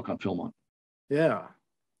research for a book on Philmont. Yeah.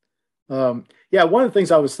 One of the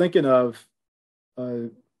things I was thinking of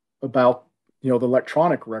about the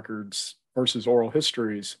electronic records versus oral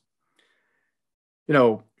histories, you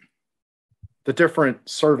know, the different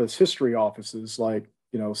service history offices like,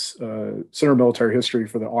 Center of Military History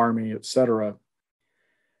for the Army, et cetera,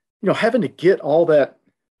 having to get all that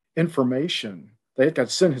information. They've got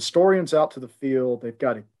to send historians out to the field. They've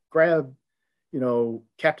got to grab,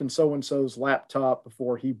 Captain so-and-so's laptop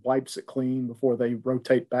before he wipes it clean, before they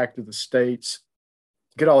rotate back to the States,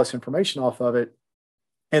 get all this information off of it.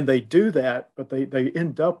 And they do that, but they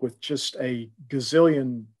end up with just a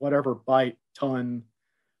gazillion, whatever byte ton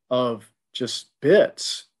of just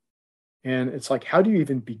bits. And it's like, how do you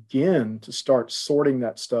even begin to start sorting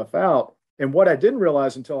that stuff out? And what I didn't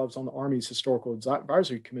realize until I was on the Army's Historical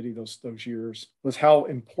Advisory Committee those years was how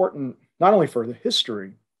important, not only for the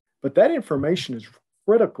history, but that information is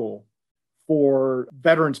critical for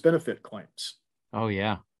veterans benefit claims. Oh,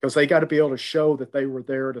 yeah. Because they got to be able to show that they were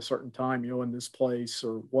there at a certain time, in this place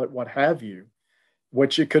or what have you,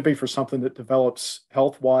 which it could be for something that develops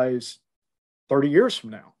health-wise 30 years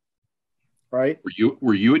from now, right?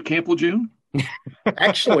 Were you at Camp Lejeune?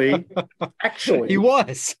 Actually, he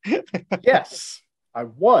was. Yes, I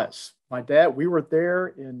was. My dad, we were there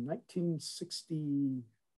in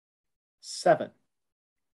 1967.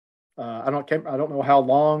 I don't know how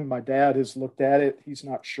long my dad has looked at it. He's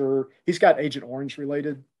not sure. He's got Agent Orange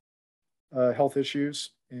related health issues,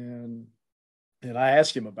 and I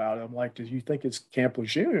asked him about it. I'm like, "Do you think it's Camp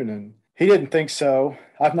Lejeune?" And he didn't think so.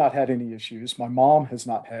 I've not had any issues. My mom has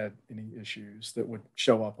not had any issues that would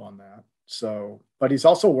show up on that. So, but he's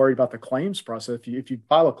also worried about the claims process. If you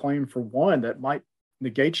file a claim for one, that might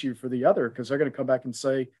negate you for the other, because they're going to come back and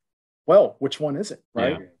say, "Well, which one is it?"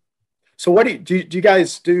 Right. Yeah. So, what do you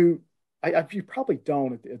guys do? You probably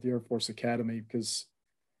don't at the Air Force Academy, because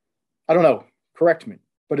I don't know. Correct me.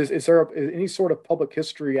 But is there any sort of public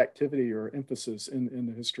history activity or emphasis in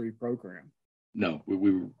the history program? No, we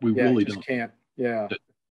really don't. Can't. Yeah.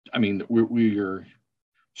 I mean, we are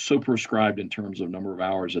so prescribed in terms of number of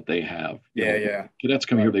hours that they have. Yeah. Cadets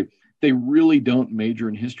come here. They really don't major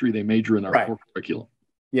in history. They major in our core curriculum.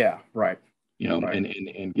 Yeah. Right.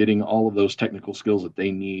 And getting all of those technical skills that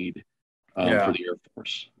they need for the Air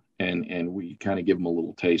Force. And we kind of give them a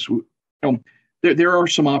little taste. There are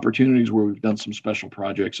some opportunities where we've done some special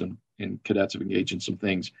projects and cadets have engaged in some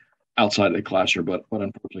things outside of the classroom, but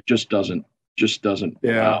unfortunately just doesn't.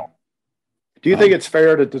 Yeah. Do you think it's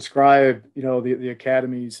fair to describe, the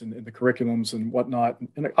academies and the curriculums and whatnot,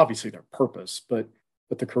 and obviously their purpose, but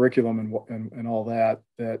the curriculum and all that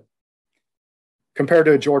compared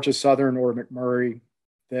to a Georgia Southern or a McMurray,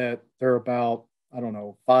 that they're about,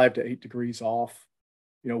 5 to 8 degrees off,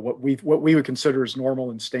 what we would consider as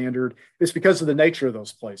normal and standard? It's because of the nature of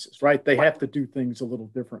those places, right? They have to do things a little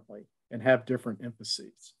differently and have different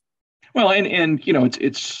emphases. Well, and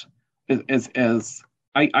it's as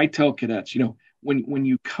I tell cadets, when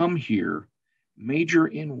you come here, major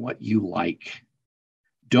in what you like.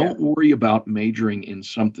 Don't worry about majoring in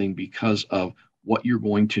something because of what you're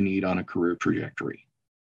going to need on a career trajectory.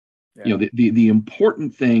 Yeah. The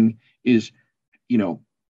important thing is,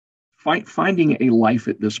 finding a life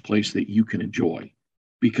at this place that you can enjoy,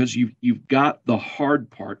 because you've got the hard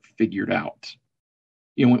part figured out.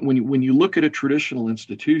 When you look at a traditional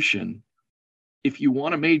institution, if you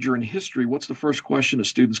want to major in history, what's the first question a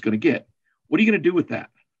student's going to get? What are you going to do with that?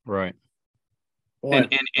 Right. Boy,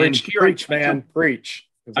 preach, man.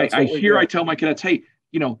 I tell my cadets, hey,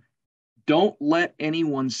 don't let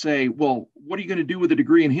anyone say, well, what are you going to do with a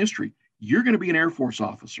degree in history? You're going to be an Air Force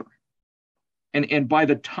officer. And by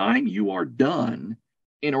the time you are done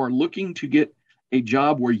and are looking to get a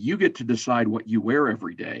job where you get to decide what you wear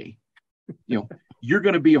every day, you're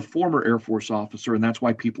going to be a former Air Force officer, and that's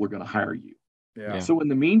why people are going to hire you. Yeah. So in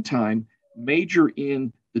the meantime, major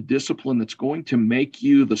in the discipline that's going to make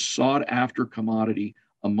you the sought-after commodity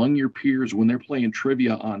among your peers when they're playing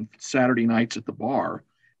trivia on Saturday nights at the bar,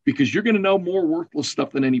 because you're going to know more worthless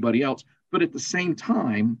stuff than anybody else. But at the same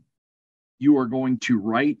time, you are going to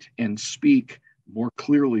write and speak more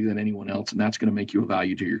clearly than anyone else, and that's going to make you a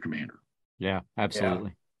value to your commander. Yeah,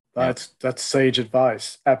 absolutely. Yeah. That's sage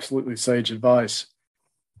advice. Absolutely sage advice.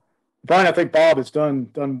 Brian, I think Bob has done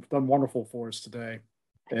wonderful for us today.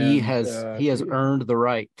 And, he has earned the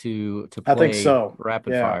right to play. I think so.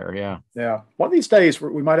 Rapid fire. Yeah. One of these days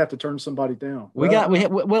we might have to turn somebody down.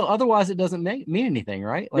 Well, otherwise it doesn't mean anything,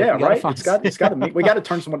 right? Right. It's got to mean. We got to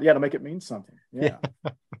turn someone. To make it mean something. Yeah.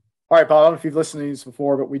 All right, Bob. I don't know if you've listened to these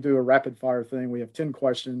before, but we do a rapid fire thing. We have 10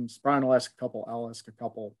 questions. Brian will ask a couple. I'll ask a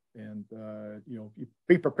couple, and you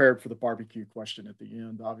be prepared for the barbecue question at the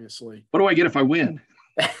end. Obviously. What do I get if I win?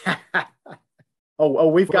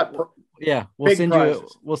 We've got we'll send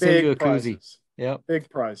you a koozie. Yep. Big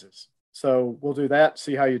prizes. So we'll do that,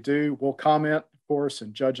 see how you do. We'll comment, of course,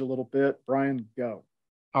 and judge a little bit. Brian, go.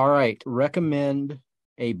 All right. Recommend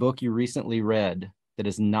a book you recently read that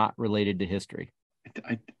is not related to history.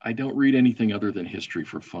 I don't read anything other than history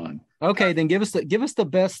for fun. Okay, then give us the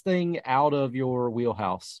best thing out of your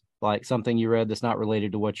wheelhouse, like something you read that's not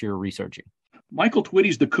related to what you're researching. Michael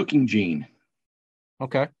Twitty's The Cooking Gene.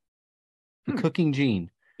 Okay. The Cooking Gene.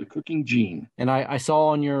 The Cooking Gene. And I saw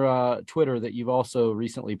on your Twitter that you've also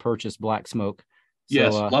recently purchased Black Smoke. So,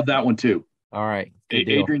 yes, love that one too. All right.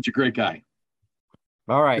 Adrian's a great guy.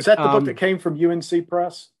 All right. Is that the book that came from UNC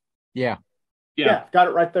Press? Yeah. Yeah, got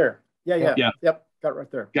it right there. Yeah. Yep, got it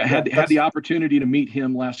right there. Had the opportunity to meet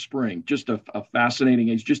him last spring. Just a fascinating.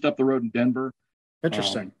 He's just up the road in Denver.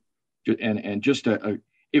 Interesting. And just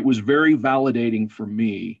it was very validating for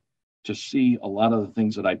me to see a lot of the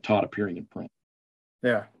things that I taught appearing in print.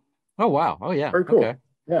 Yeah. Oh, wow. Oh, yeah. Very cool. Okay.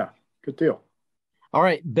 Yeah. Good deal. All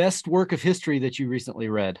right. Best work of history that you recently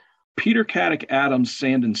read? Peter Caddick Adams'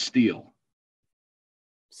 Sand and Steel.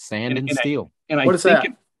 Sand and Steel. What is that?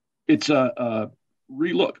 It's a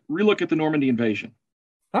relook at the Normandy invasion.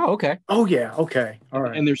 Oh, okay. Oh, yeah. Okay. All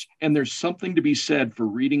right. And there's something to be said for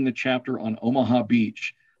reading the chapter on Omaha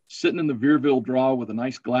Beach, sitting in the Veerville draw with a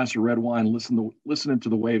nice glass of red wine, listening to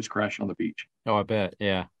the waves crash on the beach. Oh, I bet.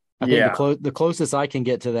 Yeah. I think the closest I can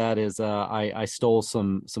get to that is I stole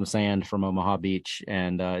some sand from Omaha Beach,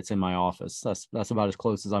 and it's in my office. That's about as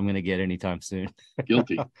close as I'm going to get anytime soon.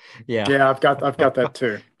 Guilty. Yeah. Yeah, I've got that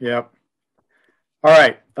too. Yep. All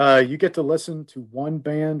right. You get to listen to one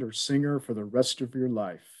band or singer for the rest of your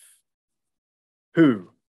life. Who?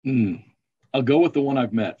 I'll go with the one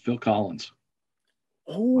I've met, Phil Collins.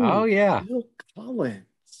 Oh yeah. Phil Collins.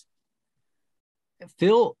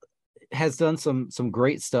 Phil has done some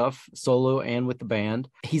great stuff solo and with the band.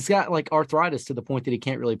 He's got like arthritis to the point that he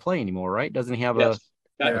can't really play anymore, right? Doesn't he have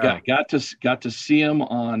got to see him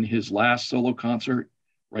on his last solo concert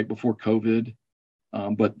right before COVID.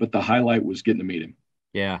 But the highlight was getting to meet him.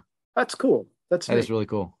 Yeah. That's cool. That is really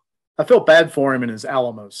cool. I feel bad for him in his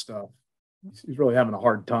Alamo stuff. He's really having a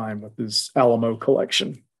hard time with his Alamo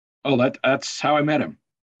collection. Oh, that's how I met him.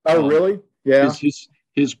 Oh, really? Yeah.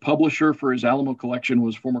 His publisher for his Alamo collection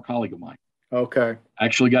was a former colleague of mine. Okay. I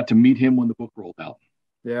actually got to meet him when the book rolled out.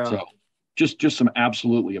 Yeah. So just some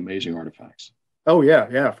absolutely amazing artifacts. Oh,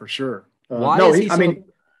 yeah, for sure.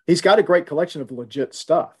 He's got a great collection of legit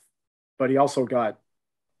stuff, but he also got,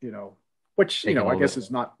 which, I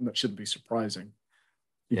guess shouldn't be surprising.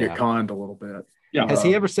 You get conned a little bit. Yeah. Has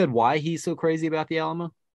he ever said why he's so crazy about the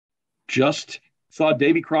Alamo? Just saw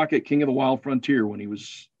Davy Crockett, King of the Wild Frontier, when he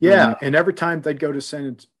was. Yeah. And every time they'd go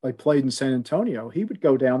to played in San Antonio, he would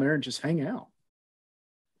go down there and just hang out.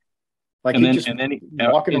 Like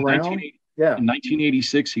walking around. In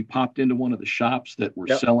 1986, he popped into one of the shops that were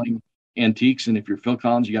selling antiques. And if you're Phil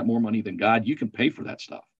Collins, you got more money than God, you can pay for that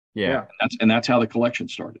stuff. Yeah. And that's how the collection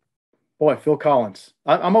started. Boy, Phil Collins.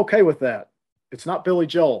 I'm okay with that. It's not Billy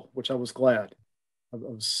Joel, which I was glad. I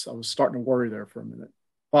was starting to worry there for a minute.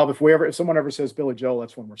 Bob, if someone ever says Billy Joel,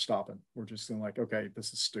 that's when we're stopping. We're just going like, okay,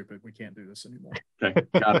 this is stupid. We can't do this anymore. Okay,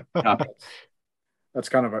 got it. Copy. That's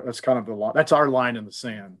kind of the line. That's our line in the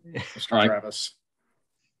sand, Mr. Right. Travis.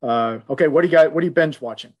 Okay, what do you got? What are you binge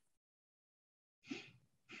watching?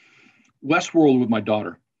 Westworld with my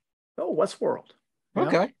daughter. Oh, Westworld. Yeah.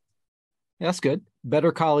 Okay, that's good.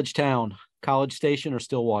 Better college town, College Station or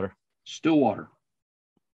Stillwater? Stillwater.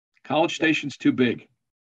 College Station's too big.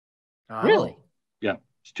 Oh. Really? Yeah,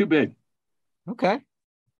 it's too big. Okay.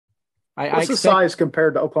 What's the size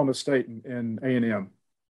compared to Oklahoma State and A&M?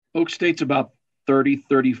 Oak State's about 30,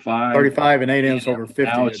 35. 35, and A&M's over 50.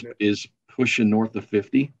 Now is pushing north of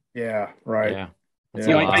 50. Yeah, right. Yeah.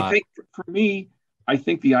 I think for me, I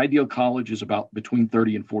think the ideal college is about between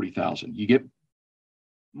 30 and 40,000. You get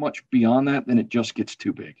much beyond that, then it just gets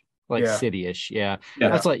too big. Like city-ish. Yeah.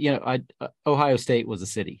 That's like, Ohio State was a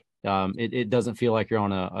city. It doesn't feel like you're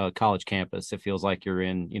on a college campus. It feels like you're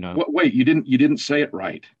in, Wait, you didn't say it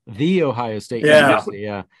right. The Ohio State University.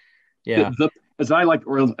 Yeah. Yeah. As I like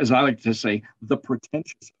to say, the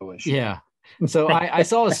pretentious OSU. Yeah. So I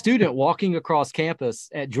saw a student walking across campus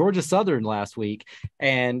at Georgia Southern last week,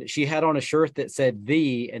 and she had on a shirt that said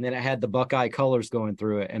 "the," and then it had the Buckeye colors going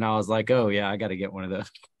through it. And I was like, "Oh yeah, I got to get one of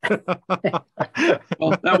those."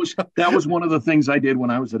 Well, that was one of the things I did when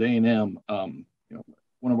I was at A&M. One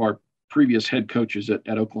of our previous head coaches at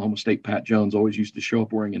Oklahoma State, Pat Jones, always used to show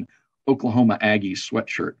up wearing an Oklahoma Aggies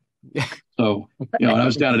sweatshirt. So, when I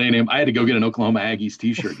was down at A&M, I had to go get an Oklahoma Aggies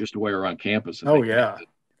T-shirt just to wear around campus. Oh yeah.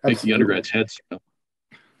 Make the undergrads' heads.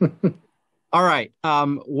 All right.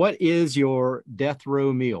 What is your death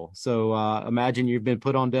row meal? So imagine you've been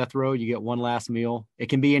put on death row. You get one last meal. It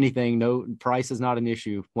can be anything. No, price is not an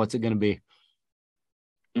issue. What's it going to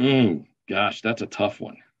be? Gosh, that's a tough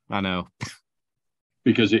one. I know.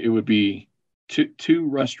 Because it would be two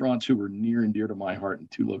restaurants who were near and dear to my heart in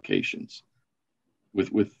two locations.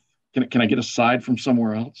 Can I get a side from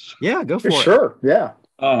somewhere else? Yeah, go for it. Sure. Yeah.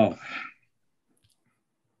 Oh,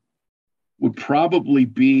 would probably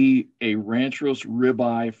be a ranch roast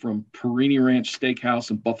ribeye from Perini Ranch Steakhouse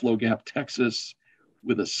in Buffalo Gap, Texas,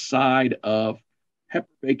 with a side of pepper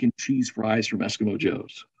bacon cheese fries from Eskimo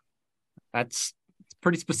Joe's. That's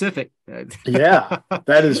pretty specific. Yeah,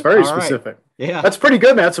 that is very specific. Right. Yeah, that's pretty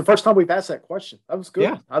good, man. That's the first time we've asked that question. That was good.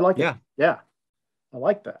 Yeah. I like it. Yeah. Yeah, I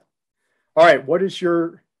like that. All right, what is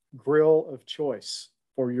your grill of choice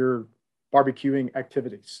for your barbecuing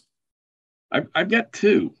activities? I've got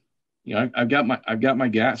two. I've got my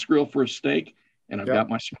gas grill for a steak, and I've got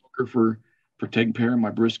my smoker for taking care of my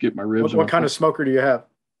brisket, my ribs. What kind of smoker do you have?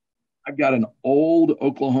 I've got an old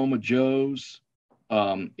Oklahoma Joe's.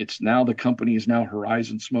 The company is now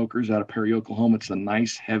Horizon Smokers out of Perry, Oklahoma. It's a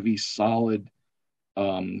nice, heavy, solid,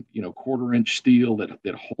 1/4-inch steel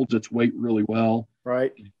that holds its weight really well.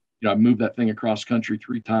 Right. I've moved that thing across country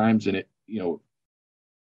 3 times, and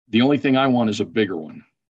the only thing I want is a bigger one.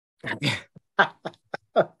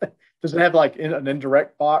 Does it have like an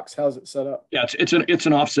indirect box? How's it set up? Yeah, it's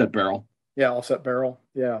an offset barrel. Yeah, offset barrel.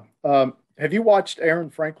 Yeah. Have you watched Aaron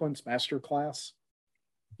Franklin's master class?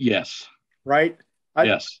 Yes. Right?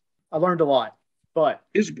 Yes. I learned a lot, but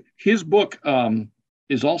his book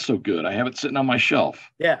is also good. I have it sitting on my shelf.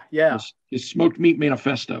 Yeah. His Smoked Meat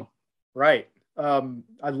Manifesto. Right.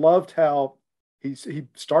 I loved how he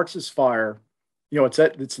starts his fire.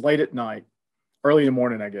 It's late at night, early in the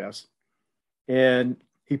morning, I guess, and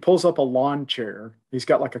he pulls up a lawn chair. He's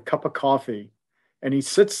got like a cup of coffee, and he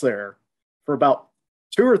sits there for about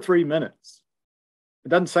 2 or 3 minutes. It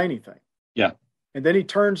doesn't say anything. Yeah. And then he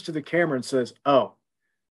turns to the camera and says, "Oh,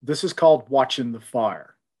 this is called watching the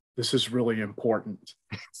fire. This is really important."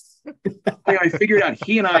 I figured out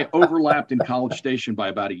he and I overlapped in College Station by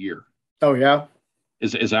about a year. Oh, yeah?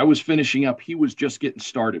 As I was finishing up, he was just getting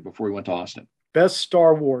started before he went to Austin. Best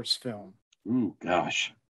Star Wars film. Ooh,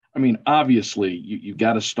 gosh. I mean, obviously, you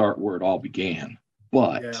got to start where it all began.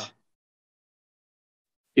 But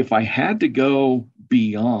if I had to go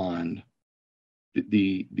beyond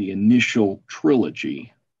the initial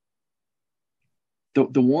trilogy,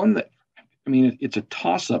 the one that, it's a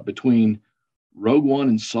toss-up between Rogue One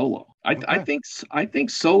and Solo. I think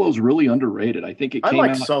Solo's really underrated. I think I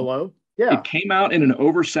like Solo. Yeah. It came out in an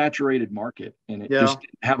oversaturated market, and it just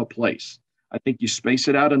didn't have a place. I think you space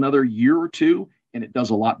it out another year or two, and it does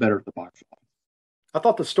a lot better at the box office. I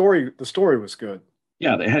thought the story was good.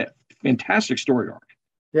 Yeah, they had a fantastic story arc.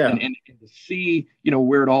 Yeah. And to see,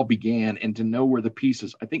 where it all began and to know where the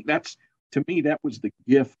pieces, I think to me, that was the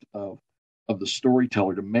gift of the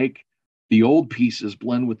storyteller, to make the old pieces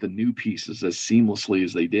blend with the new pieces as seamlessly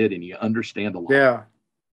as they did, and you understand a lot. Yeah.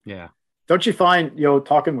 Yeah. Don't you find,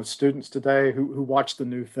 talking with students today who watch the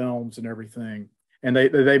new films and everything, and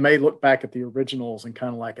they may look back at the originals and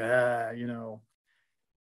kind of like, that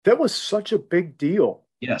was such a big deal.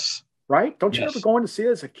 Yes. Right? Don't you ever going to see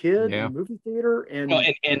it as a kid in the movie theater and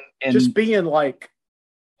just being like,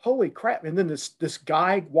 holy crap. And then this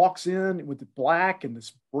guy walks in with the black and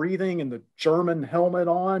this breathing and the German helmet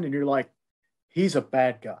on, and you're like, he's a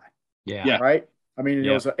bad guy. Yeah. Right? I mean,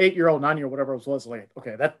 it was an 8-year-old, 9-year-old, whatever it was, like,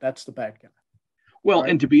 okay, that's the bad guy. Well,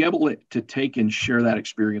 right? And to be able to take and share that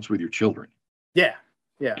experience with your children. Yeah.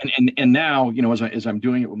 Yeah. And now, as I'm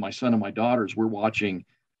doing it with my son and my daughters, we're watching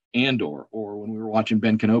Andor, or when we were watching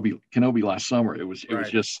Ben Kenobi last summer, it was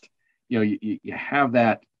just, you have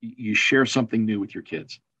that, you share something new with your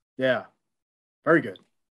kids. Yeah. Very good.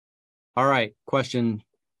 All right. Question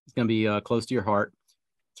is going to be close to your heart.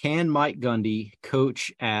 Can Mike Gundy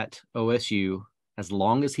coach at OSU as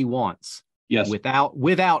long as he wants? Yes.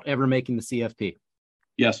 Without ever making the CFP?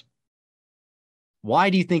 Yes. Why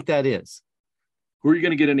do you think that is? Who are you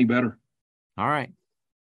going to get any better? All right.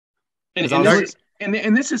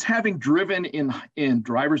 And this is having driven in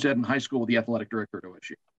driver's ed in high school with the athletic director at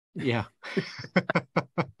OSU. Yeah.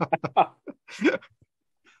 I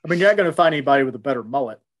mean, you're not going to find anybody with a better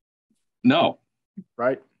mullet. No.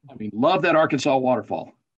 Right? I mean, love that Arkansas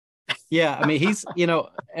waterfall. Yeah. I mean, he's,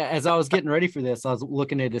 as I was getting ready for this, I was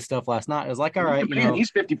looking at his stuff last night. I was like, all right.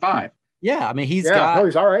 He's 55. Yeah. I mean, he's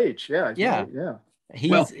he's our age. Yeah. Yeah. Yeah.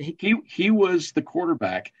 He was the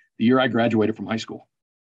quarterback the year I graduated from high school.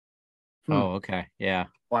 Oh, okay. Yeah.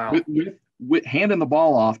 Wow. With handing the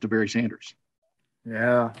ball off to Barry Sanders.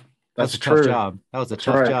 Yeah. That's a true. tough job. That was a That's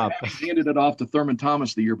tough right. job. Handed it off to Thurman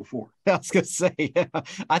Thomas the year before. I was going to say, yeah,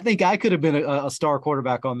 I think I could have been a star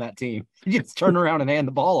quarterback on that team. You just turn around and hand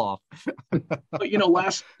the ball off. But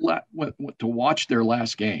to watch their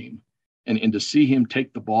last game and to see him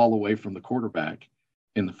take the ball away from the quarterback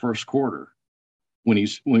in the first quarter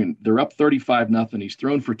when they're up 35-0, he's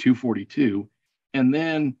thrown for 242. And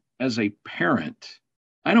then as a parent,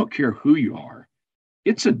 I don't care who you are,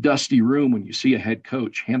 it's a dusty room when you see a head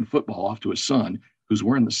coach hand the football off to his son who's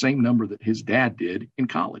wearing the same number that his dad did in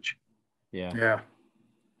college. Yeah. Yeah.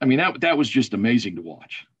 I mean, that was just amazing to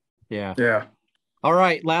watch. Yeah. Yeah. All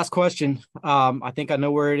right. Last question. I think I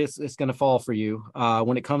know where it's going to fall for you.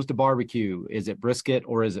 When it comes to barbecue, is it brisket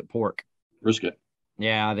or is it pork? Brisket.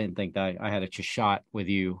 Yeah, I didn't think that I had a shot with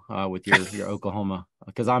you with your Oklahoma,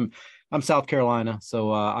 because I'm South Carolina,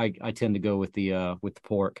 so I tend to go with the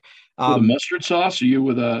pork. With a mustard sauce, or you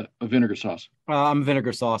with a vinegar sauce? I'm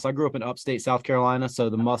vinegar sauce. I grew up in upstate South Carolina, so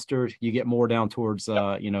the mustard you get more down towards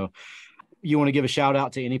you know. You want to give a shout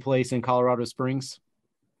out to any place in Colorado Springs?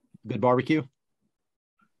 Good barbecue?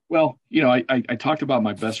 Well, you know, I talked about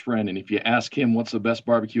my best friend, and if you ask him what's the best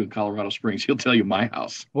barbecue in Colorado Springs, he'll tell you my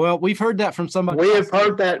house. Well, we've heard that from somebody. We have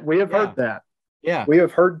heard that. We have heard that. Yeah. We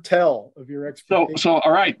have heard tell of your expertise. So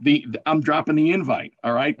all right, I'm dropping the invite.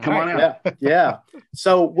 All right, come on out. Yeah, yeah.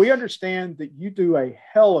 So we understand that you do a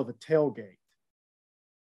hell of a tailgate.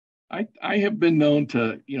 I have been known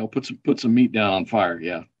to, you know, put some meat down on fire.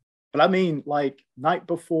 Yeah. But I mean, like night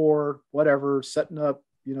before, whatever, setting up,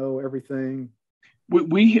 you know, everything.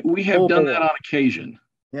 We have done that on occasion.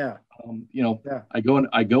 Yeah. You know, yeah. I go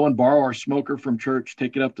and borrow our smoker from church,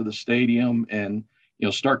 take it up to the stadium, and you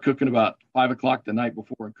know, start cooking about 5 o'clock the night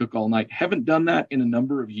before and cook all night. Haven't done that in a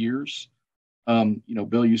number of years. You know,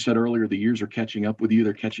 Bill, you said earlier the years are catching up with you.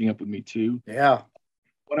 They're catching up with me too. Yeah.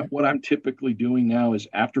 What I'm typically doing now is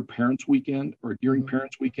after Parents Weekend or during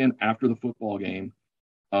Parents Weekend after the football game.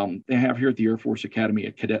 They have here at the Air Force Academy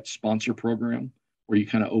a cadet sponsor program where you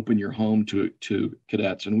kind of open your home to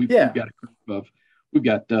cadets, and we've got a group of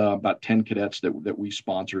about 10 cadets that we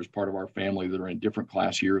sponsor as part of our family that are in different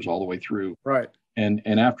class years all the way through. Right. And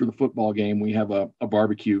after the football game, we have a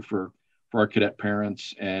barbecue for our cadet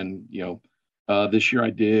parents, and you know, this year I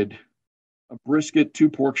did a brisket, 2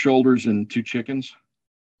 pork shoulders, and 2 chickens,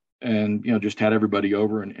 and you know, just had everybody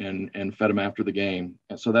over and fed them after the game,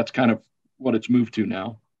 and so that's kind of what it's moved to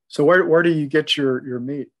now. So where do you get your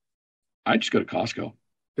meat? I just go to Costco.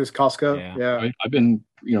 Just Costco? Yeah. I've been,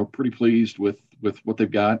 you know, pretty pleased with what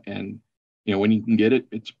they've got, and you know, when you can get it,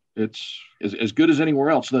 it's as good as anywhere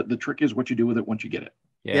else. The trick is what you do with it once you get it.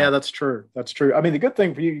 Yeah, that's true. That's true. I mean, the good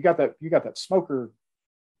thing for you got that smoker.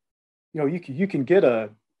 You know, you can get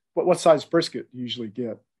what size brisket do you usually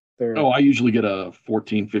get there? Oh, I usually get a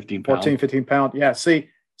 14, 15 pound. 14, 15 pound. Yeah. See,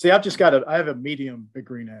 I have a medium big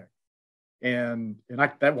green egg. And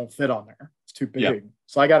that won't fit on there. It's too big. Yep.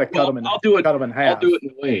 So I got to cut them in. Cut them in half. I'll do it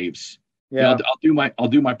in waves. Yeah. You know, I'll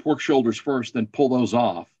do my pork shoulders first, then pull those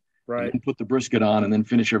off. Right. And put the brisket on, and then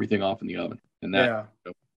finish everything off in the oven, and that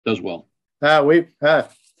does well.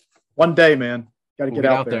 One day, man, got to get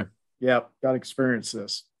out there. Yeah, got to experience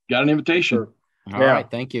this. Got an invitation. Sure. All right,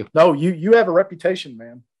 thank you. No, you have a reputation,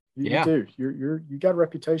 man. You do. You got a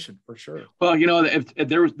reputation for sure. Well, you know, if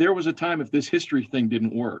there was a time if this history thing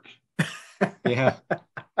didn't work. Yeah.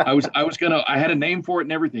 I had a name for it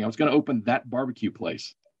and everything. I was gonna open that barbecue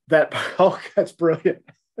place. That's brilliant.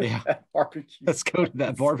 Yeah. Barbecue. Let's go to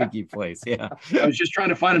that barbecue place. Yeah. I was just trying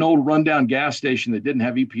to find an old rundown gas station that didn't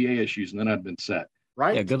have EPA issues, and then I'd been set.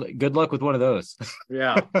 Right. Yeah. Good luck with one of those.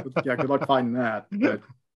 Yeah. Good luck finding that. But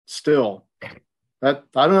still, I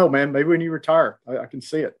don't know, man. Maybe when you retire, I can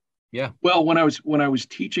see it. Yeah. Well, when I was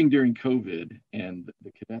teaching during COVID, and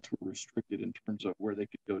the cadets were restricted in terms of where they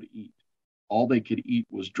could go to eat, all they could eat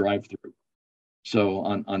was drive-through. So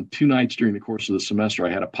on 2 nights during the course of the semester, I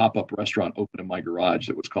had a pop-up restaurant open in my garage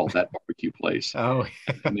that was called That Barbecue Place. Oh.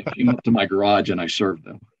 And they came up to my garage and I served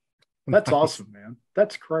them. That's awesome, man.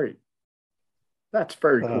 That's great. That's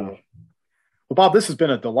very cool. Well, Bob, this has been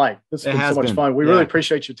a delight. This has been so much fun. We really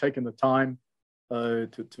appreciate you taking the time to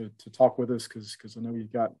talk with us, because I know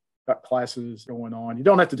you've got classes going on. You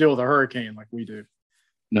don't have to deal with a hurricane like we do.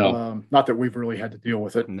 No. Not that we've really had to deal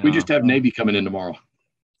with it. No. We just have Navy coming in tomorrow.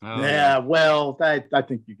 Oh, yeah, well, I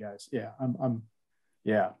think you guys,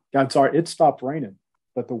 God, sorry, it stopped raining,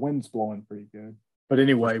 but the wind's blowing pretty good. But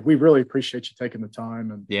anyway, we really appreciate you taking the time.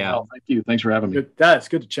 And thank you. Thanks for having me. It's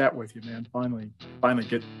good to chat with you, man. Finally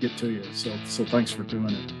get to you. So thanks for doing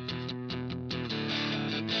it.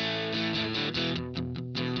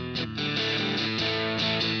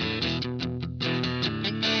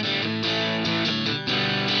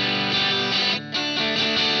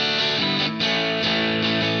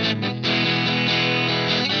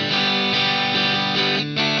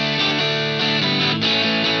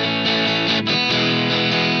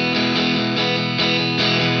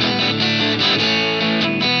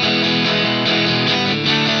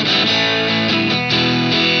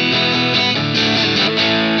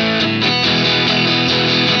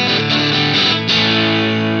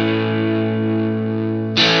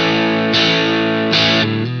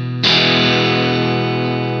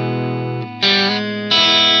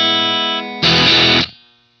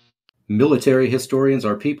 Military Historians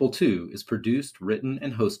Are People Too is produced, written,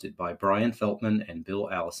 and hosted by Brian Feltman and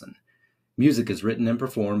Bill Allison. Music is written and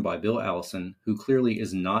performed by Bill Allison, who clearly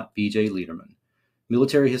is not BJ Liederman.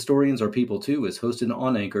 Military Historians Are People Too is hosted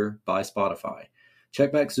on Anchor by Spotify.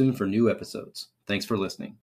 Check back soon for new episodes. Thanks for listening.